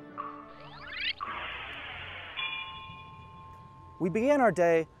 We began our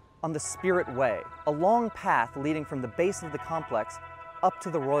day on the Spirit Way, a long path leading from the base of the complex up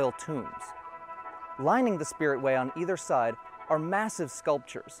to the royal tombs. Lining the Spirit Way on either side are massive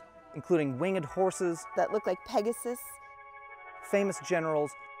sculptures, including winged horses That look like Pegasus. famous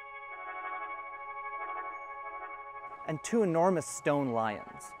generals, and 2 enormous stone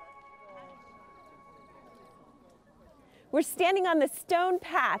lions. We're standing on the stone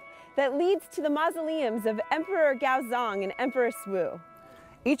path that leads to the mausoleums of Emperor Gaozong and Empress Wu.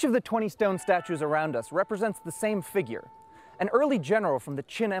 Each of the 20 stone statues around us represents the same figure, an early general from the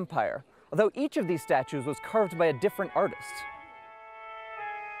Qin Empire, although each of these statues was carved by a different artist.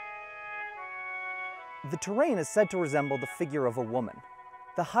 The terrain is said to resemble the figure of a woman.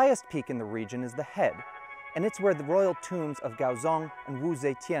 The highest peak in the region is the head, and it's where the royal tombs of Gaozong and Wu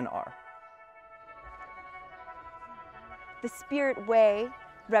Zetian are. The Spirit Way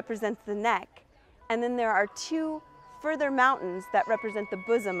represents the neck, and then there are 2 further mountains that represent the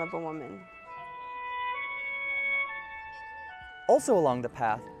bosom of a woman. Also along the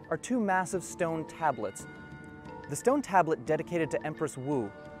path are 2 massive stone tablets. The stone tablet dedicated to Empress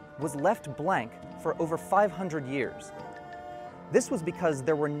Wu was left blank for over 500 years. This was because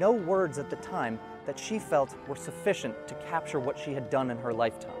there were no words at the time that she felt were sufficient to capture what she had done in her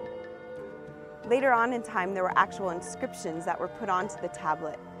lifetime. Later on in time, there were actual inscriptions that were put onto the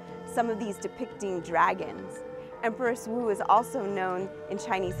tablet, some of these depicting dragons. Empress Wu is also known in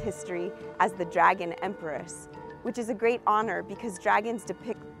Chinese history as the Dragon Empress, which is a great honor because dragons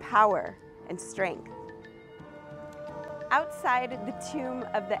depict power and strength. Outside the tomb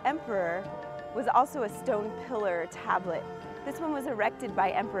of the emperor was also a stone pillar tablet. This one was erected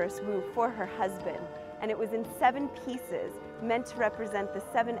by Empress Wu for her husband, and it was in 7 pieces meant to represent the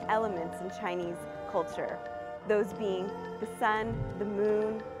 7 elements in Chinese culture, those being the sun, the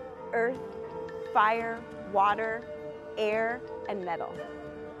moon, earth, fire, water, air, and metal.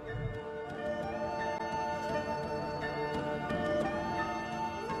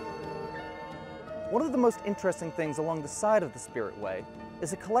 One of the most interesting things along the side of the Spirit Way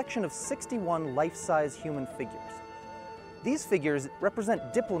is a collection of 61 life-size human figures. These figures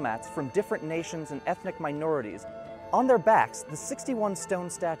represent diplomats from different nations and ethnic minorities. On their backs, the 61 stone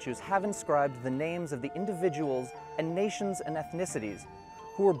statues have inscribed the names of the individuals and nations and ethnicities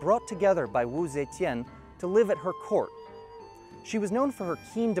who were brought together by Wu Zetian to live at her court. She was known for her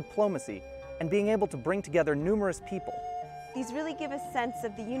keen diplomacy and being able to bring together numerous people. These really give a sense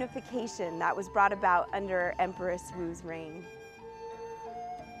of the unification that was brought about under Empress Wu's reign.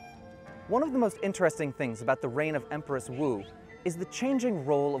 One of the most interesting things about the reign of Empress Wu is the changing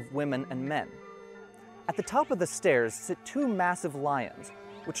role of women and men. At the top of the stairs sit 2 massive lions,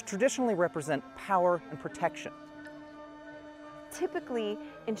 which traditionally represent power and protection. Typically,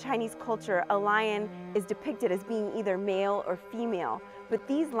 in Chinese culture, a lion is depicted as being either male or female, but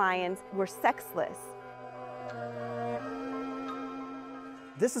these lions were sexless.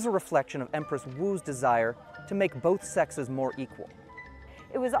 This is a reflection of Empress Wu's desire to make both sexes more equal.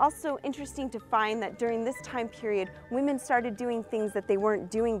 It was also interesting to find that during this time period, women started doing things that they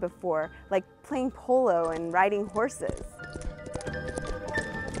weren't doing before, like playing polo and riding horses.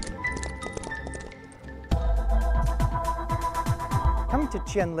 Coming to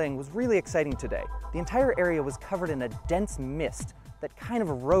乾was really exciting today. The entire area was covered in a dense mist that kind of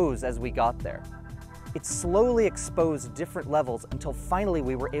rose as we got there. It slowly exposed different levels until finally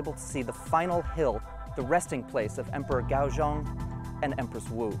we were able to see the final hill, the resting place of Emperor Gaozong and Empress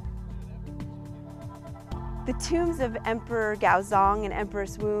Wu. The tombs of Emperor Gaozong and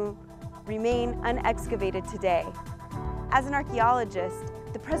Empress Wu remain unexcavated today. As an archaeologist,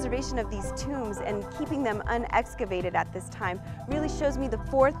 the preservation of these tombs and keeping them unexcavated at this time really shows me the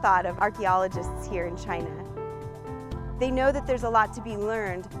forethought of archaeologists here in China. They know that there's a lot to be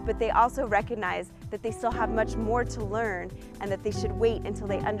learned, but they also recognize that they still have much more to learn and that they should wait until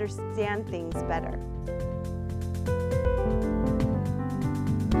they understand things better.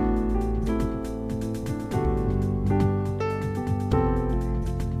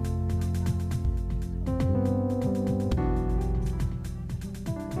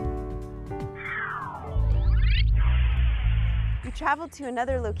 We traveled to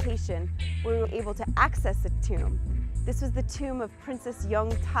another location where we were able to access a tomb. This was the tomb of Princess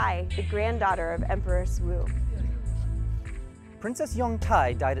Yongtai, the granddaughter of Empress Wu. Princess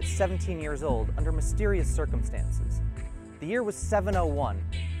Yongtai died at 17 years old under mysterious circumstances. The year was 701,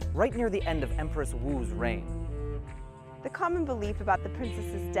 right near the end of Empress Wu's reign. The common belief about the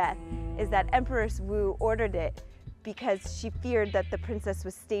princess's death is that Empress Wu ordered it because she feared that the princess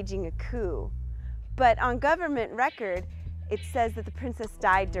was staging a coup. But on government record, it says that the princess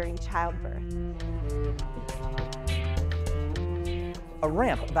died during childbirth. A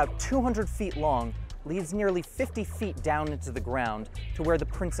ramp about 200 feet long leads nearly 50 feet down into the ground to where the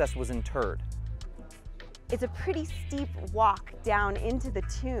princess was interred. It's a pretty steep walk down into the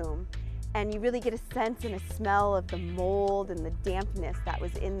tomb, and you really get a sense and a smell of the mold and the dampness that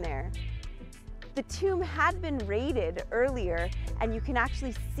was in there. The tomb had been raided earlier, and you can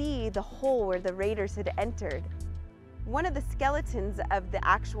actually see the hole where the raiders had entered. One of the skeletons of the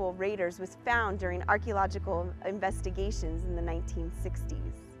actual raiders was found during archaeological investigations in the 1960s.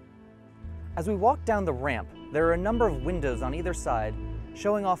 As we walk down the ramp, there are a number of windows on either side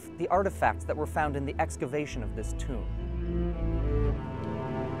showing off the artifacts that were found in the excavation of this tomb.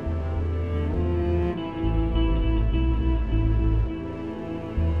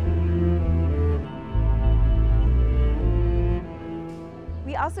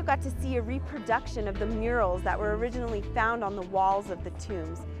 We also got to see a reproduction of the murals that were originally found on the walls of the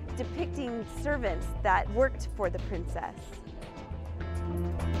tombs, depicting servants that worked for the princess.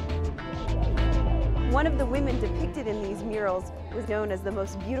 One of the women depicted in these murals was known as the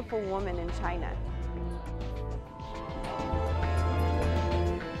most beautiful woman in China.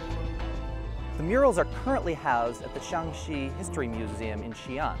 The murals are currently housed at the Shaanxi History Museum in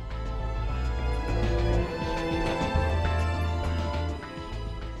Xi'an.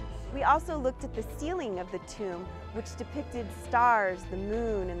 We also looked at the ceiling of the tomb, which depicted stars, the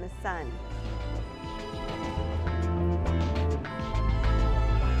moon, and the sun.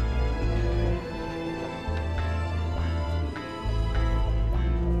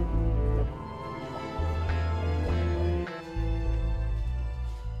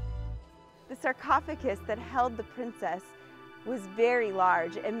 The sarcophagus that held the princess was very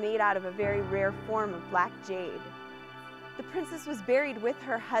large and made out of a very rare form of black jade. The princess was buried with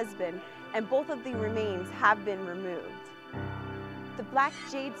her husband, and both of the remains have been removed. The black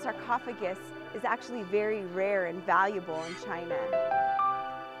jade sarcophagus is actually very rare and valuable in China.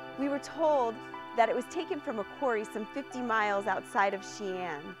 We were told that it was taken from a quarry some 50 miles outside of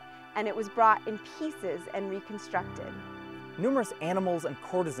Xi'an, and it was brought in pieces and reconstructed. Numerous animals and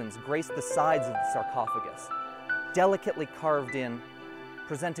courtesans graced the sides of the sarcophagus, delicately carved in,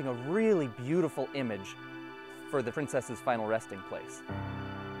 presenting a really beautiful image for the princess's final resting place.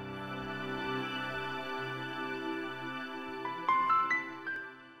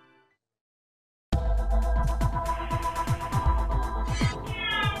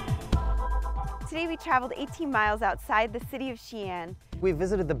 Today we traveled 18 miles outside the city of Xi'an. We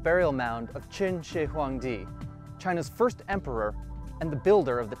visited the burial mound of Qin Shi Huangdi, China's first emperor and the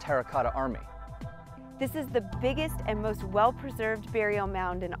builder of the Terracotta army. This is the biggest and most well-preserved burial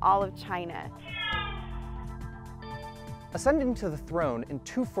mound in all of China. Ascending to the throne in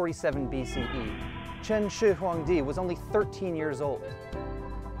 247 BCE, Qin Shi Huangdi was only 13 years old.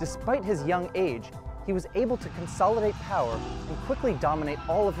 Despite his young age, he was able to consolidate power and quickly dominate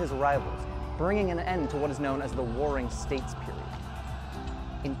all of his rivals, bringing an end to what is known as the Warring States period.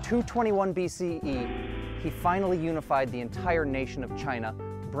 In 221 BCE, he finally unified the entire nation of China,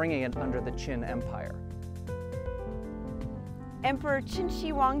 bringing it under the Qin Empire. Emperor Qin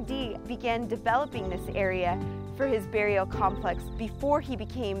Shi Huangdi began developing this area for his burial complex before he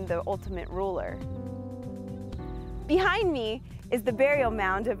became the ultimate ruler. Behind me is the burial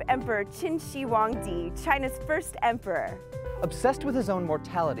mound of Emperor Qin Shi Huangdi, China's first emperor. Obsessed with his own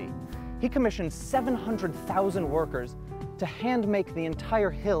mortality, he commissioned 700,000 workers to hand-make the entire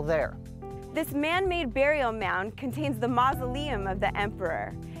hill there. This man-made burial mound contains the mausoleum of the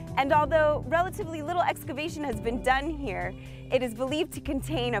emperor. And although relatively little excavation has been done here, it is believed to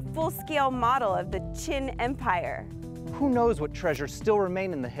contain a full-scale model of the Qin Empire. Who knows what treasures still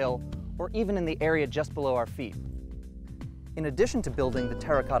remain in the hill, or even in the area just below our feet. In addition to building the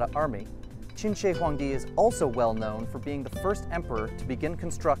Terracotta Army, Qin Shi Huangdi is also well known for being the first emperor to begin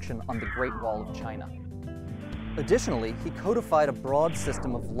construction on the Great Wall of China. Additionally, he codified a broad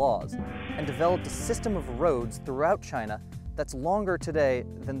system of laws and developed a system of roads throughout China that's longer today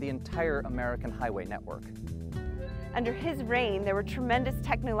than the entire American highway network. Under his reign, there were tremendous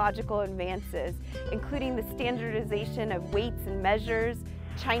technological advances, including the standardization of weights and measures,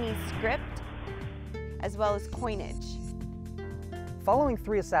 Chinese script, as well as coinage. Following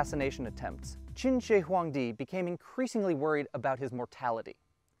 3 assassination attempts, Qin Shi Huangdi became increasingly worried about his mortality.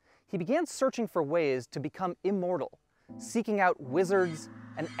 He began searching for ways to become immortal, seeking out wizards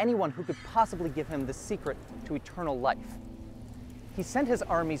and anyone who could possibly give him the secret to eternal life. He sent his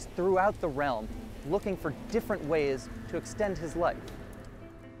armies throughout the realm looking for different ways to extend his life.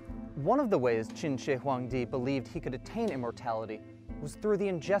 One of the ways Qin Shi Huangdi believed he could attain immortality was through the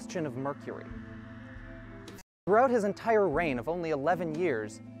ingestion of mercury. Throughout his entire reign of only 11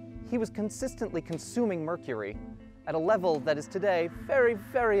 years, he was consistently consuming mercury at a level that is today very,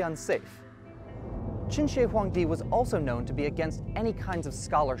 very unsafe. Qin Shi Huangdi was also known to be against any kinds of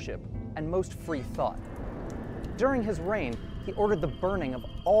scholarship and most free thought. During his reign, he ordered the burning of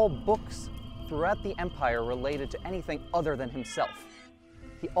all books throughout the empire related to anything other than himself.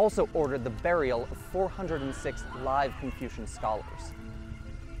 He also ordered the burial of 406 live Confucian scholars.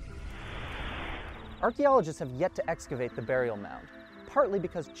 Archaeologists have yet to excavate the burial mound, partly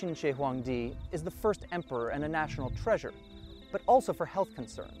because Qin Shi Huangdi is the first emperor and a national treasure, but also for health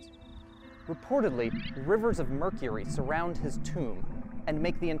concerns. Reportedly, rivers of mercury surround his tomb and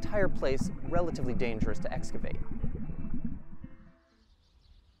make the entire place relatively dangerous to excavate.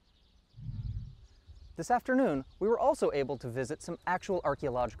 This afternoon, we were also able to visit some actual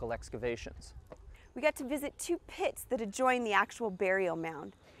archaeological excavations. We got to visit 2 pits that adjoin the actual burial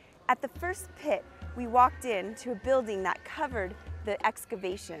mound. At the first pit, we walked into a building that covered the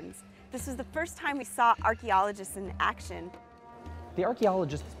excavations. This was the first time we saw archaeologists in action. The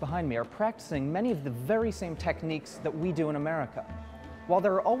archaeologists behind me are practicing many of the very same techniques that we do in America. While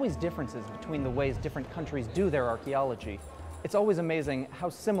there are always differences between the ways different countries do their archaeology, it's always amazing how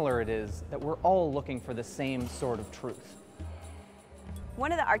similar it is that we're all looking for the same sort of truth.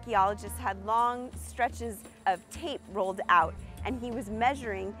 One of the archaeologists had long stretches of tape rolled out, and he was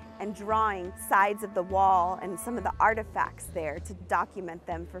measuring and drawing sides of the wall and some of the artifacts there to document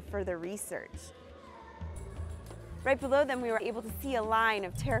them for further research. Right below them, we were able to see a line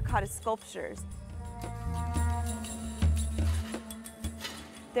of terracotta sculptures.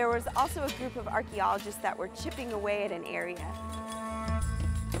 There was also a group of archaeologists that were chipping away at an area.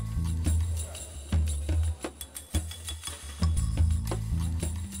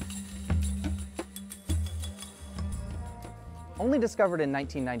 Only discovered in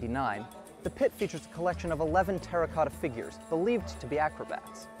 1999, the pit features a collection of 11 terracotta figures believed to be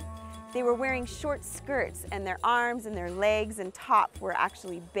acrobats. They were wearing short skirts, and their arms and their legs and top were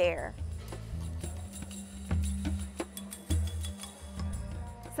actually bare.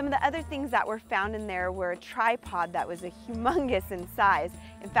 Some of the other things that were found in there were a tripod that was humongous in size.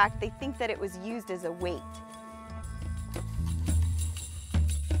 In fact, they think that it was used as a weight.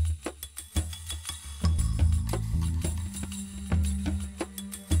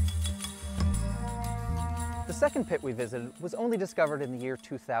 The second pit we visited was only discovered in the year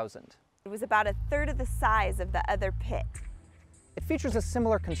 2000. It was about 1/3 of the size of the other pit. It features a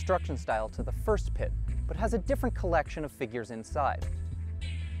similar construction style to the first pit, but has a different collection of figures inside.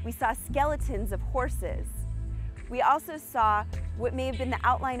 We saw skeletons of horses. We also saw what may have been the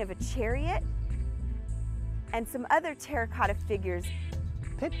outline of a chariot and some other terracotta figures.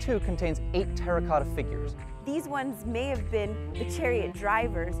 Pit 2 contains 8 terracotta figures. These ones may have been the chariot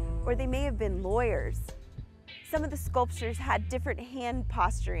drivers, or they may have been lawyers. Some of the sculptures had different hand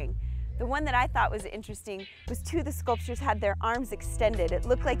posturing. The one that I thought was interesting was 2 of the sculptures had their arms extended. It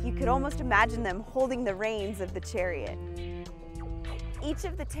looked like you could almost imagine them holding the reins of the chariot. Each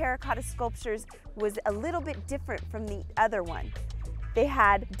of the terracotta sculptures was a little bit different from the other one. They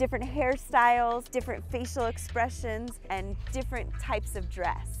had different hairstyles, different facial expressions, and different types of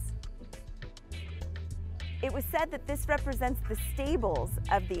dress. It was said that this represents the stables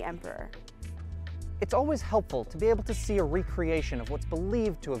of the emperor. It's always helpful to be able to see a recreation of what's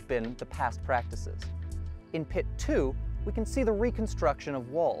believed to have been the past practices. In Pit 2, we can see the reconstruction of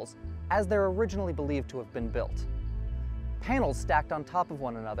walls as they're originally believed to have been built. Panels stacked on top of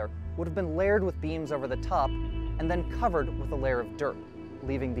one another would have been layered with beams over the top and then covered with a layer of dirt,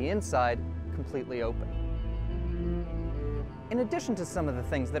 leaving the inside completely open. In addition to some of the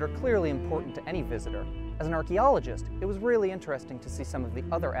things that are clearly important to any visitor, as an archaeologist, it was really interesting to see some of the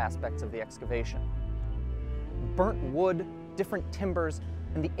other aspects of the excavation. Burnt wood, different timbers,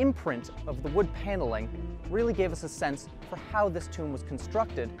 and the imprint of the wood paneling really gave us a sense for how this tomb was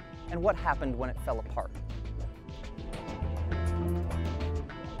constructed and what happened when it fell apart.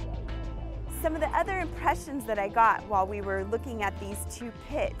 Some of the other impressions that I got while we were looking at these two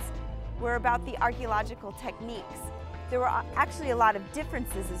pits were about the archaeological techniques. There were actually a lot of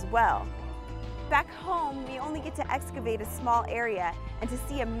differences as well. Back home, we only get to excavate a small area, and to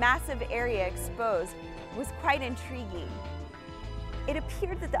see a massive area exposed was quite intriguing. It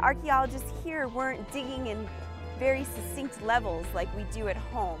appeared that the archaeologists here weren't digging in very succinct levels like we do at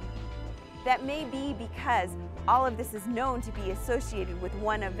home. That may be because all of this is known to be associated with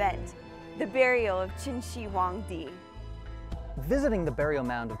one event, the burial of Qin Shi Huangdi. Visiting the burial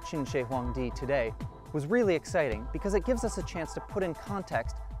mound of Qin Shi Huangdi today was really exciting because it gives us a chance to put in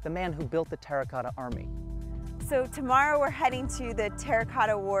context the man who built the Terracotta army. So tomorrow we're heading to the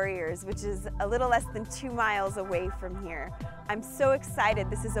Terracotta Warriors, which is a little less than 2 miles away from here. I'm so excited.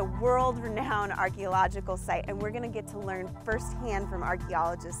 This is a world-renowned archaeological site, and we're going to get to learn firsthand from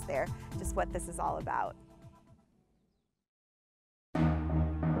archaeologists there just what this is all about.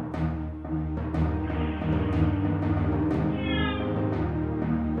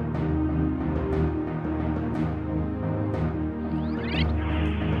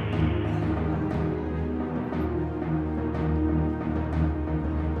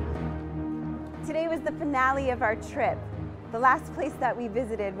 Today was the finale of our trip. The last place that we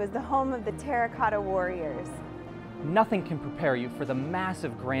visited was the home of the Terracotta Warriors. Nothing can prepare you for the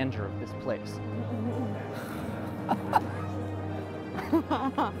massive grandeur of this place.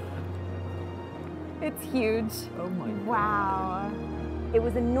 It's huge. Oh my God. Wow. It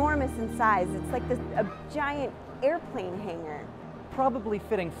was enormous in size. It's like a giant airplane hangar. Probably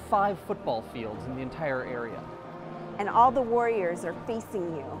fitting 5 football fields in the entire area. And all the warriors are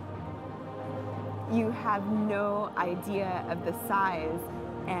facing you. You have no idea of the size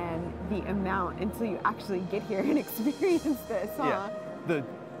and the amount until you actually get here and experience this, huh? Yeah,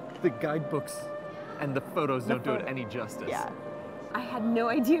 the guidebooks and the photos don't do it any justice. Yeah. I had no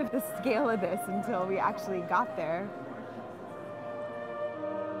idea of the scale of this until we actually got there.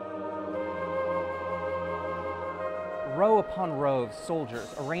 Row upon row of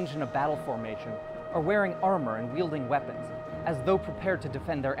soldiers arranged in a battle formation are wearing armor and wielding weapons, as though prepared to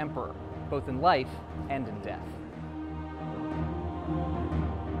defend their emperor, both in life and in death.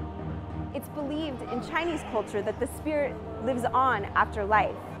 It's believed in Chinese culture that the spirit lives on after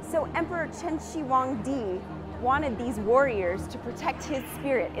life. So Emperor Qin Shi Huangdi wanted these warriors to protect his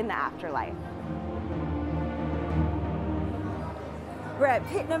spirit in the afterlife. We're at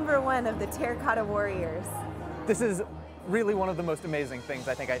pit number 1 of the Terracotta Warriors. This is really one of the most amazing things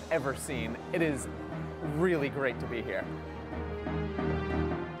I think I've ever seen. It is really great to be here.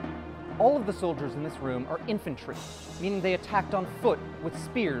 All of the soldiers in this room are infantry, meaning they attacked on foot with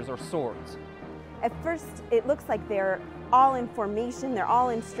spears or swords. At first, it looks like they're all in formation, they're all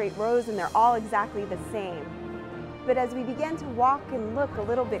in straight rows, and they're all exactly the same. But as we began to walk and look a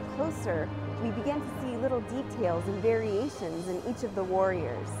little bit closer, we began to see little details and variations in each of the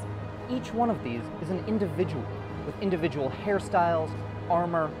warriors. Each one of these is an individual, with individual hairstyles,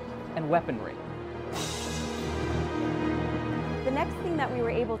 armor, and weaponry. The next thing that we were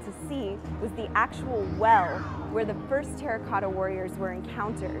able to see was the actual well where the first Terracotta Warriors were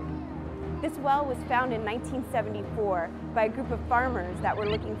encountered. This well was found in 1974 by a group of farmers that were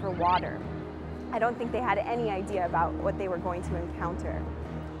looking for water. I don't think they had any idea about what they were going to encounter.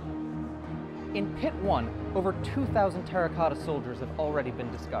 In Pit 1, over 2,000 terracotta soldiers have already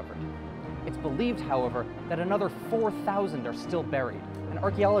been discovered. It's believed, however, that another 4,000 are still buried, and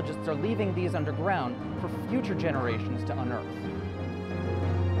archaeologists are leaving these underground for future generations to unearth.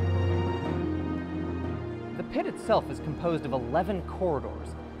 The pit itself is composed of 11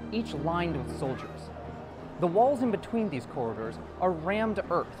 corridors, each lined with soldiers. The walls in between these corridors are rammed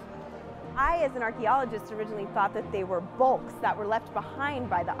earth. I, as an archaeologist, originally thought that they were bulks that were left behind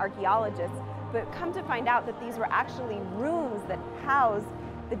by the archaeologists, but come to find out that these were actually rooms that housed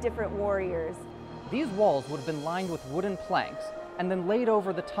the different warriors. These walls would have been lined with wooden planks and then laid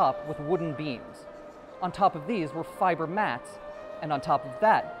over the top with wooden beams. On top of these were fiber mats, and on top of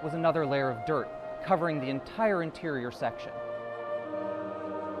that was another layer of dirt, covering the entire interior section.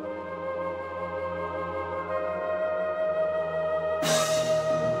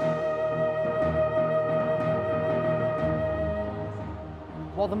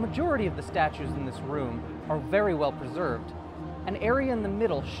 While the majority of the statues in this room are very well preserved, an area in the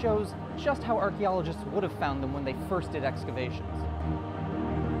middle shows just how archaeologists would have found them when they first did excavations.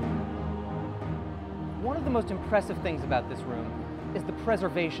 One of the most impressive things about this room is the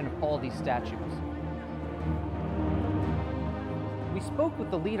preservation of all these statues. We spoke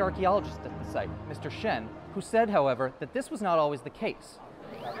with the lead archaeologist at the site, Mr. Shen, who said, however, that this was not always the case.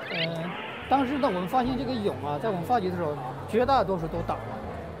 当时呢，我们发现这个俑啊，在我们发掘的时候，绝大多数都倒了，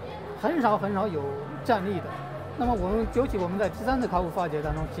很少有站立的。那么尤其我们在第三次考古发掘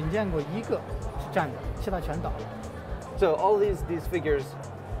当中，仅见过一个是站的，其他全倒了。So all these figures,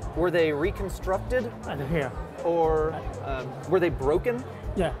 were they reconstructed? And here. Or were they broken?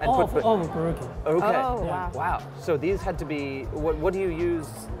 Yeah, and all broken. Okay. Oh, wow. Wow. So these had to be, what do you use?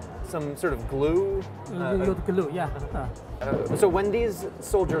 Some sort of glue? You use glue, yeah. So when these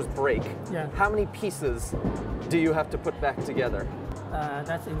soldiers break, Yeah. how many pieces do you have to put back together?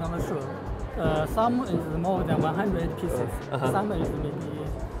 That's another sure. Some is more than 100 pieces. Some is maybe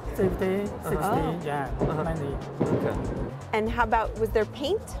 50, 60, yeah, many. Okay. And how about, was there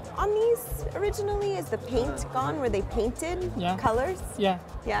paint on these originally? Is the paint gone? Were they painted Yeah. colors? Yeah,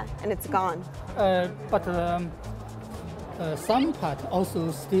 Yeah, and it's gone. but some part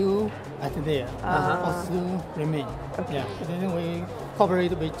also still at there, also remain. Yeah, then we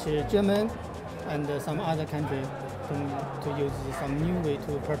cooperate with German and some other country to use some new way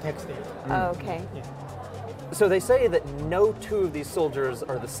to protect it. Oh, okay. Yeah. So they say that no two of these soldiers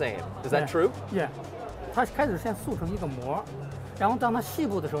are the same. Is that true? Yeah. 它开始先塑成一个模，然后当它细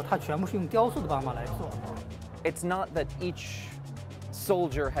部的时候，它全部是用雕塑的方法来做。 It's not that each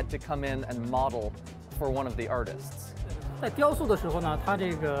soldier had to come in and model for one of the artists. 在雕塑的时候呢，它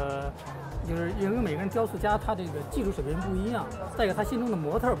这个就是因为每个人雕塑家他这个技术水平不一样，再一个他心中的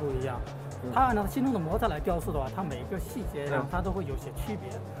模特不一样，他按照他心中的模特来雕塑的话，他每个细节上他都会有些区别，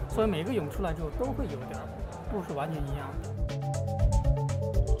所以每个俑出来之后都会有点不是完全一样的。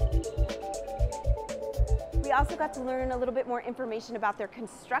 We also got to learn a little bit more information about their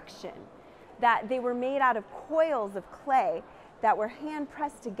construction, that they were made out of coils of clay that were hand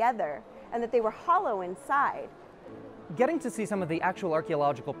pressed together and that they were hollow inside. Getting to see some of the actual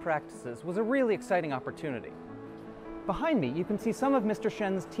archaeological practices was a really exciting opportunity. Behind me, you can see some of Mr.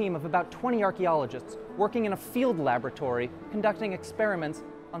 Shen's team of about 20 archaeologists working in a field laboratory, conducting experiments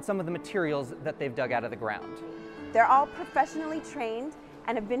on some of the materials that they've dug out of the ground. They're all professionally trained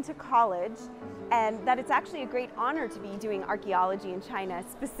and have been to college, and that it's actually a great honor to be doing archaeology in China,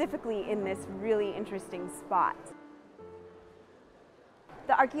 specifically in this really interesting spot.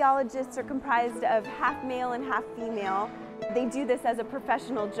 The archaeologists are comprised of half male and half female. They do this as a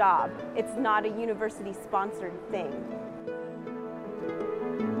professional job. It's not a university-sponsored thing.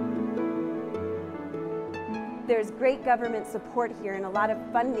 There's great government support here and a lot of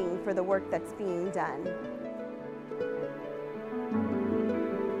funding for the work that's being done.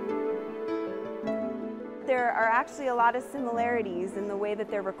 There are actually a lot of similarities in the way that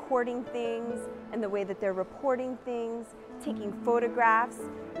they're recording things and the way that they're reporting things, taking photographs,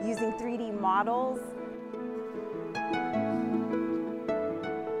 using 3D models.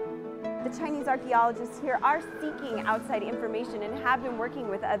 The Chinese archaeologists here are seeking outside information and have been working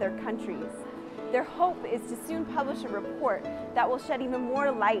with other countries. Their hope is to soon publish a report that will shed even more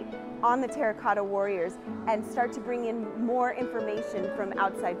light on the Terracotta warriors and start to bring in more information from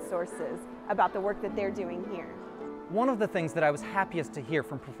outside sources about the work that they're doing here. One of the things that I was happiest to hear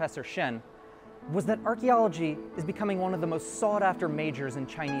from Professor Shen was that archaeology is becoming one of the most sought-after majors in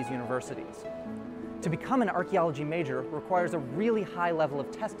Chinese universities. To become an archaeology major requires a really high level of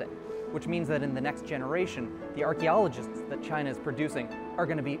testing, which means that in the next generation, the archaeologists that China is producing are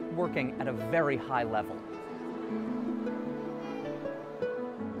going to be working at a very high level.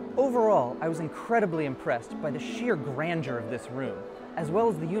 Overall, I was incredibly impressed by the sheer grandeur of this room, as well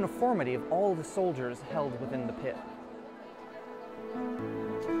as the uniformity of all the soldiers held within the pit.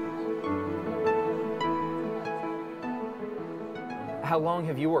 How long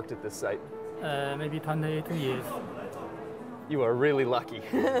have you worked at this site? Maybe 22 years. You are really lucky.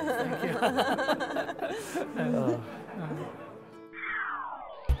 Thank you.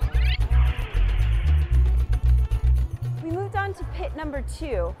 We moved on to pit number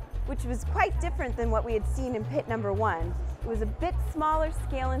 2, which was quite different than what we had seen in pit number 1. It was a bit smaller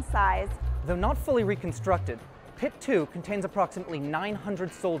scale and size. Though not fully reconstructed, Pit 2 contains approximately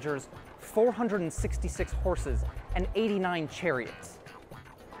 900 soldiers, 466 horses, and 89 chariots.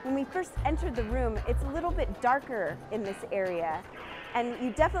 When we first entered the room, it's a little bit darker in this area, and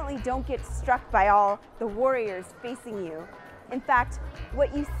you definitely don't get struck by all the warriors facing you. In fact,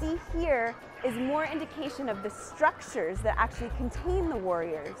 what you see here is more indication of the structures that actually contain the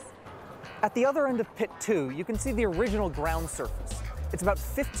warriors. At the other end of Pit 2, you can see the original ground surface. It's about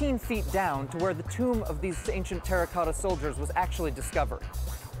 15 feet down to where the tomb of these ancient terracotta soldiers was actually discovered.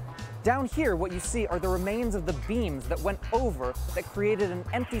 Down here, what you see are the remains of the beams that went over that created an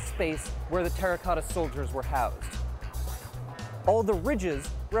empty space where the terracotta soldiers were housed. All the ridges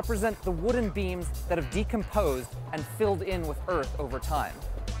represent the wooden beams that have decomposed and filled in with earth over time.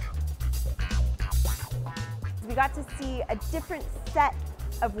 We got to see a different set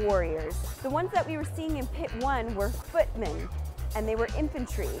of warriors. The ones that we were seeing in Pit 1 were footmen, and they were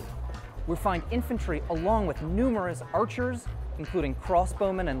infantry. We find infantry along with numerous archers, including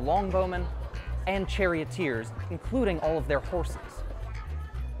crossbowmen and longbowmen, and charioteers, including all of their horses.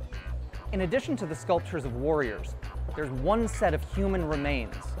 In addition to the sculptures of warriors, there's one set of human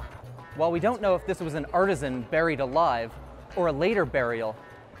remains. While we don't know if this was an artisan buried alive or a later burial,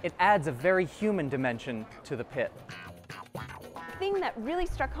 it adds a very human dimension to the pit. The thing that really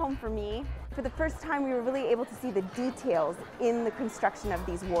struck home for me, for the first time we were really able to see the details in the construction of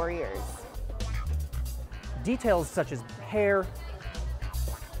these warriors. Details such as hair,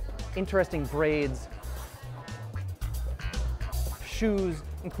 interesting braids, shoes,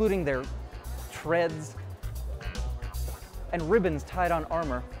 including their treads, and ribbons tied on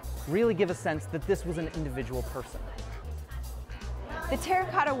armor really give a sense that this was an individual person. The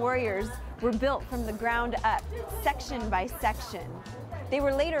terracotta warriors were built from the ground up, section by section. They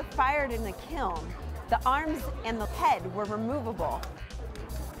were later fired in a kiln. The arms and the head were removable.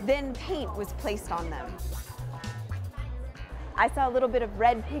 Then paint was placed on them. I saw a little bit of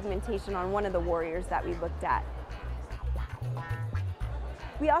red pigmentation on one of the warriors that we looked at.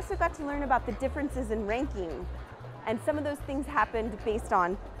 We also got to learn about the differences in ranking, and some of those things happened based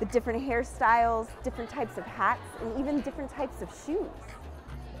on the different hairstyles, different types of hats, and even different types of shoes.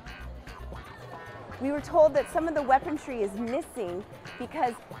 We were told that some of the weaponry is missing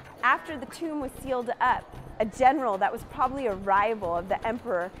because after the tomb was sealed up, a general that was probably a rival of the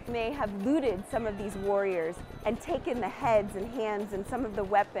emperor may have looted some of these warriors and taken the heads and hands and some of the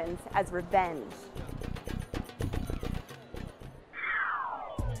weapons as revenge.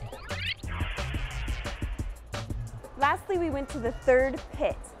 Lastly, we went to the third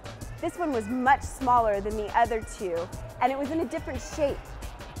pit. This one was much smaller than the other two, and it was in a different shape.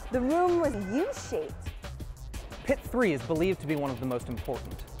 The room was U-shaped. Pit 3 is believed to be one of the most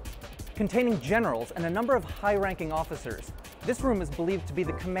important. Containing generals and a number of high-ranking officers, this room is believed to be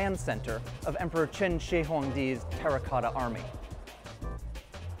the command center of Emperor Qin Shi Huangdi's terracotta army.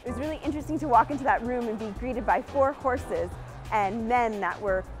 It was really interesting to walk into that room and be greeted by 4 horses and men that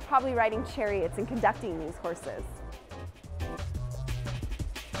were probably riding chariots and conducting these horses.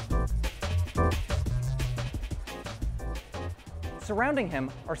 Surrounding him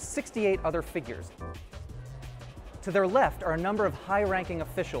are 68 other figures. To their left are a number of high-ranking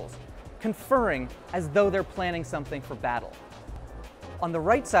officials, conferring as though they're planning something for battle. On the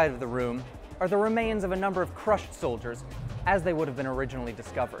right side of the room are the remains of a number of crushed soldiers, as they would have been originally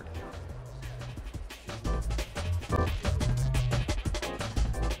discovered.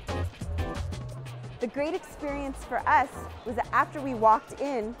 The great experience for us was that after we walked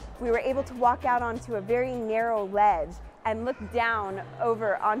in, we were able to walk out onto a very narrow ledge and look down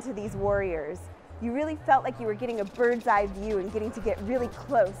over onto these warriors. You really felt like you were getting a bird's eye view and getting to get really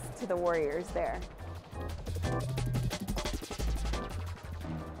close to the warriors there.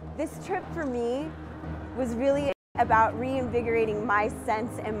 This trip for me was really about reinvigorating my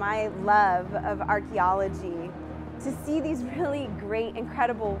sense and my love of archaeology. To see these really great,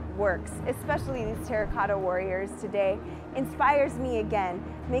 incredible works, especially these terracotta warriors today, inspires me again,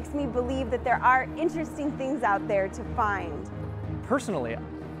 makes me believe that there are interesting things out there to find. Personally,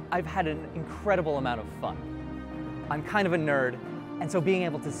 I've had an incredible amount of fun. I'm kind of a nerd, and so being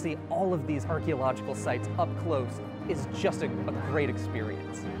able to see all of these archaeological sites up close is just a great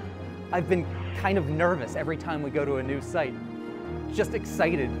experience. I've been kind of nervous every time we go to a new site, just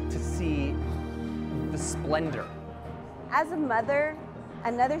excited to see the splendor. As a mother,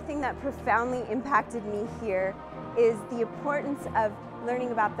 another thing that profoundly impacted me here is the importance of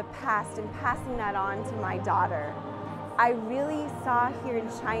learning about the past and passing that on to my daughter. I really saw here in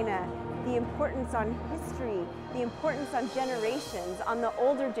China the importance on history, the importance on generations, on the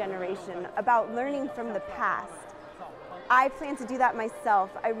older generation, about learning from the past. I plan to do that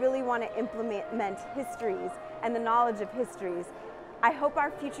myself. I really want to implement histories and the knowledge of histories. I hope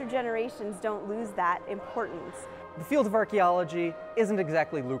our future generations don't lose that importance. The field of archaeology isn't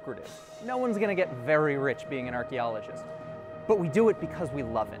exactly lucrative. No one's going to get very rich being an archaeologist. But we do it because we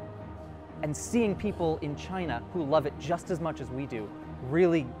love it. And seeing people in China who love it just as much as we do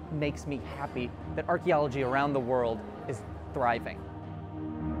really makes me happy that archaeology around the world is thriving.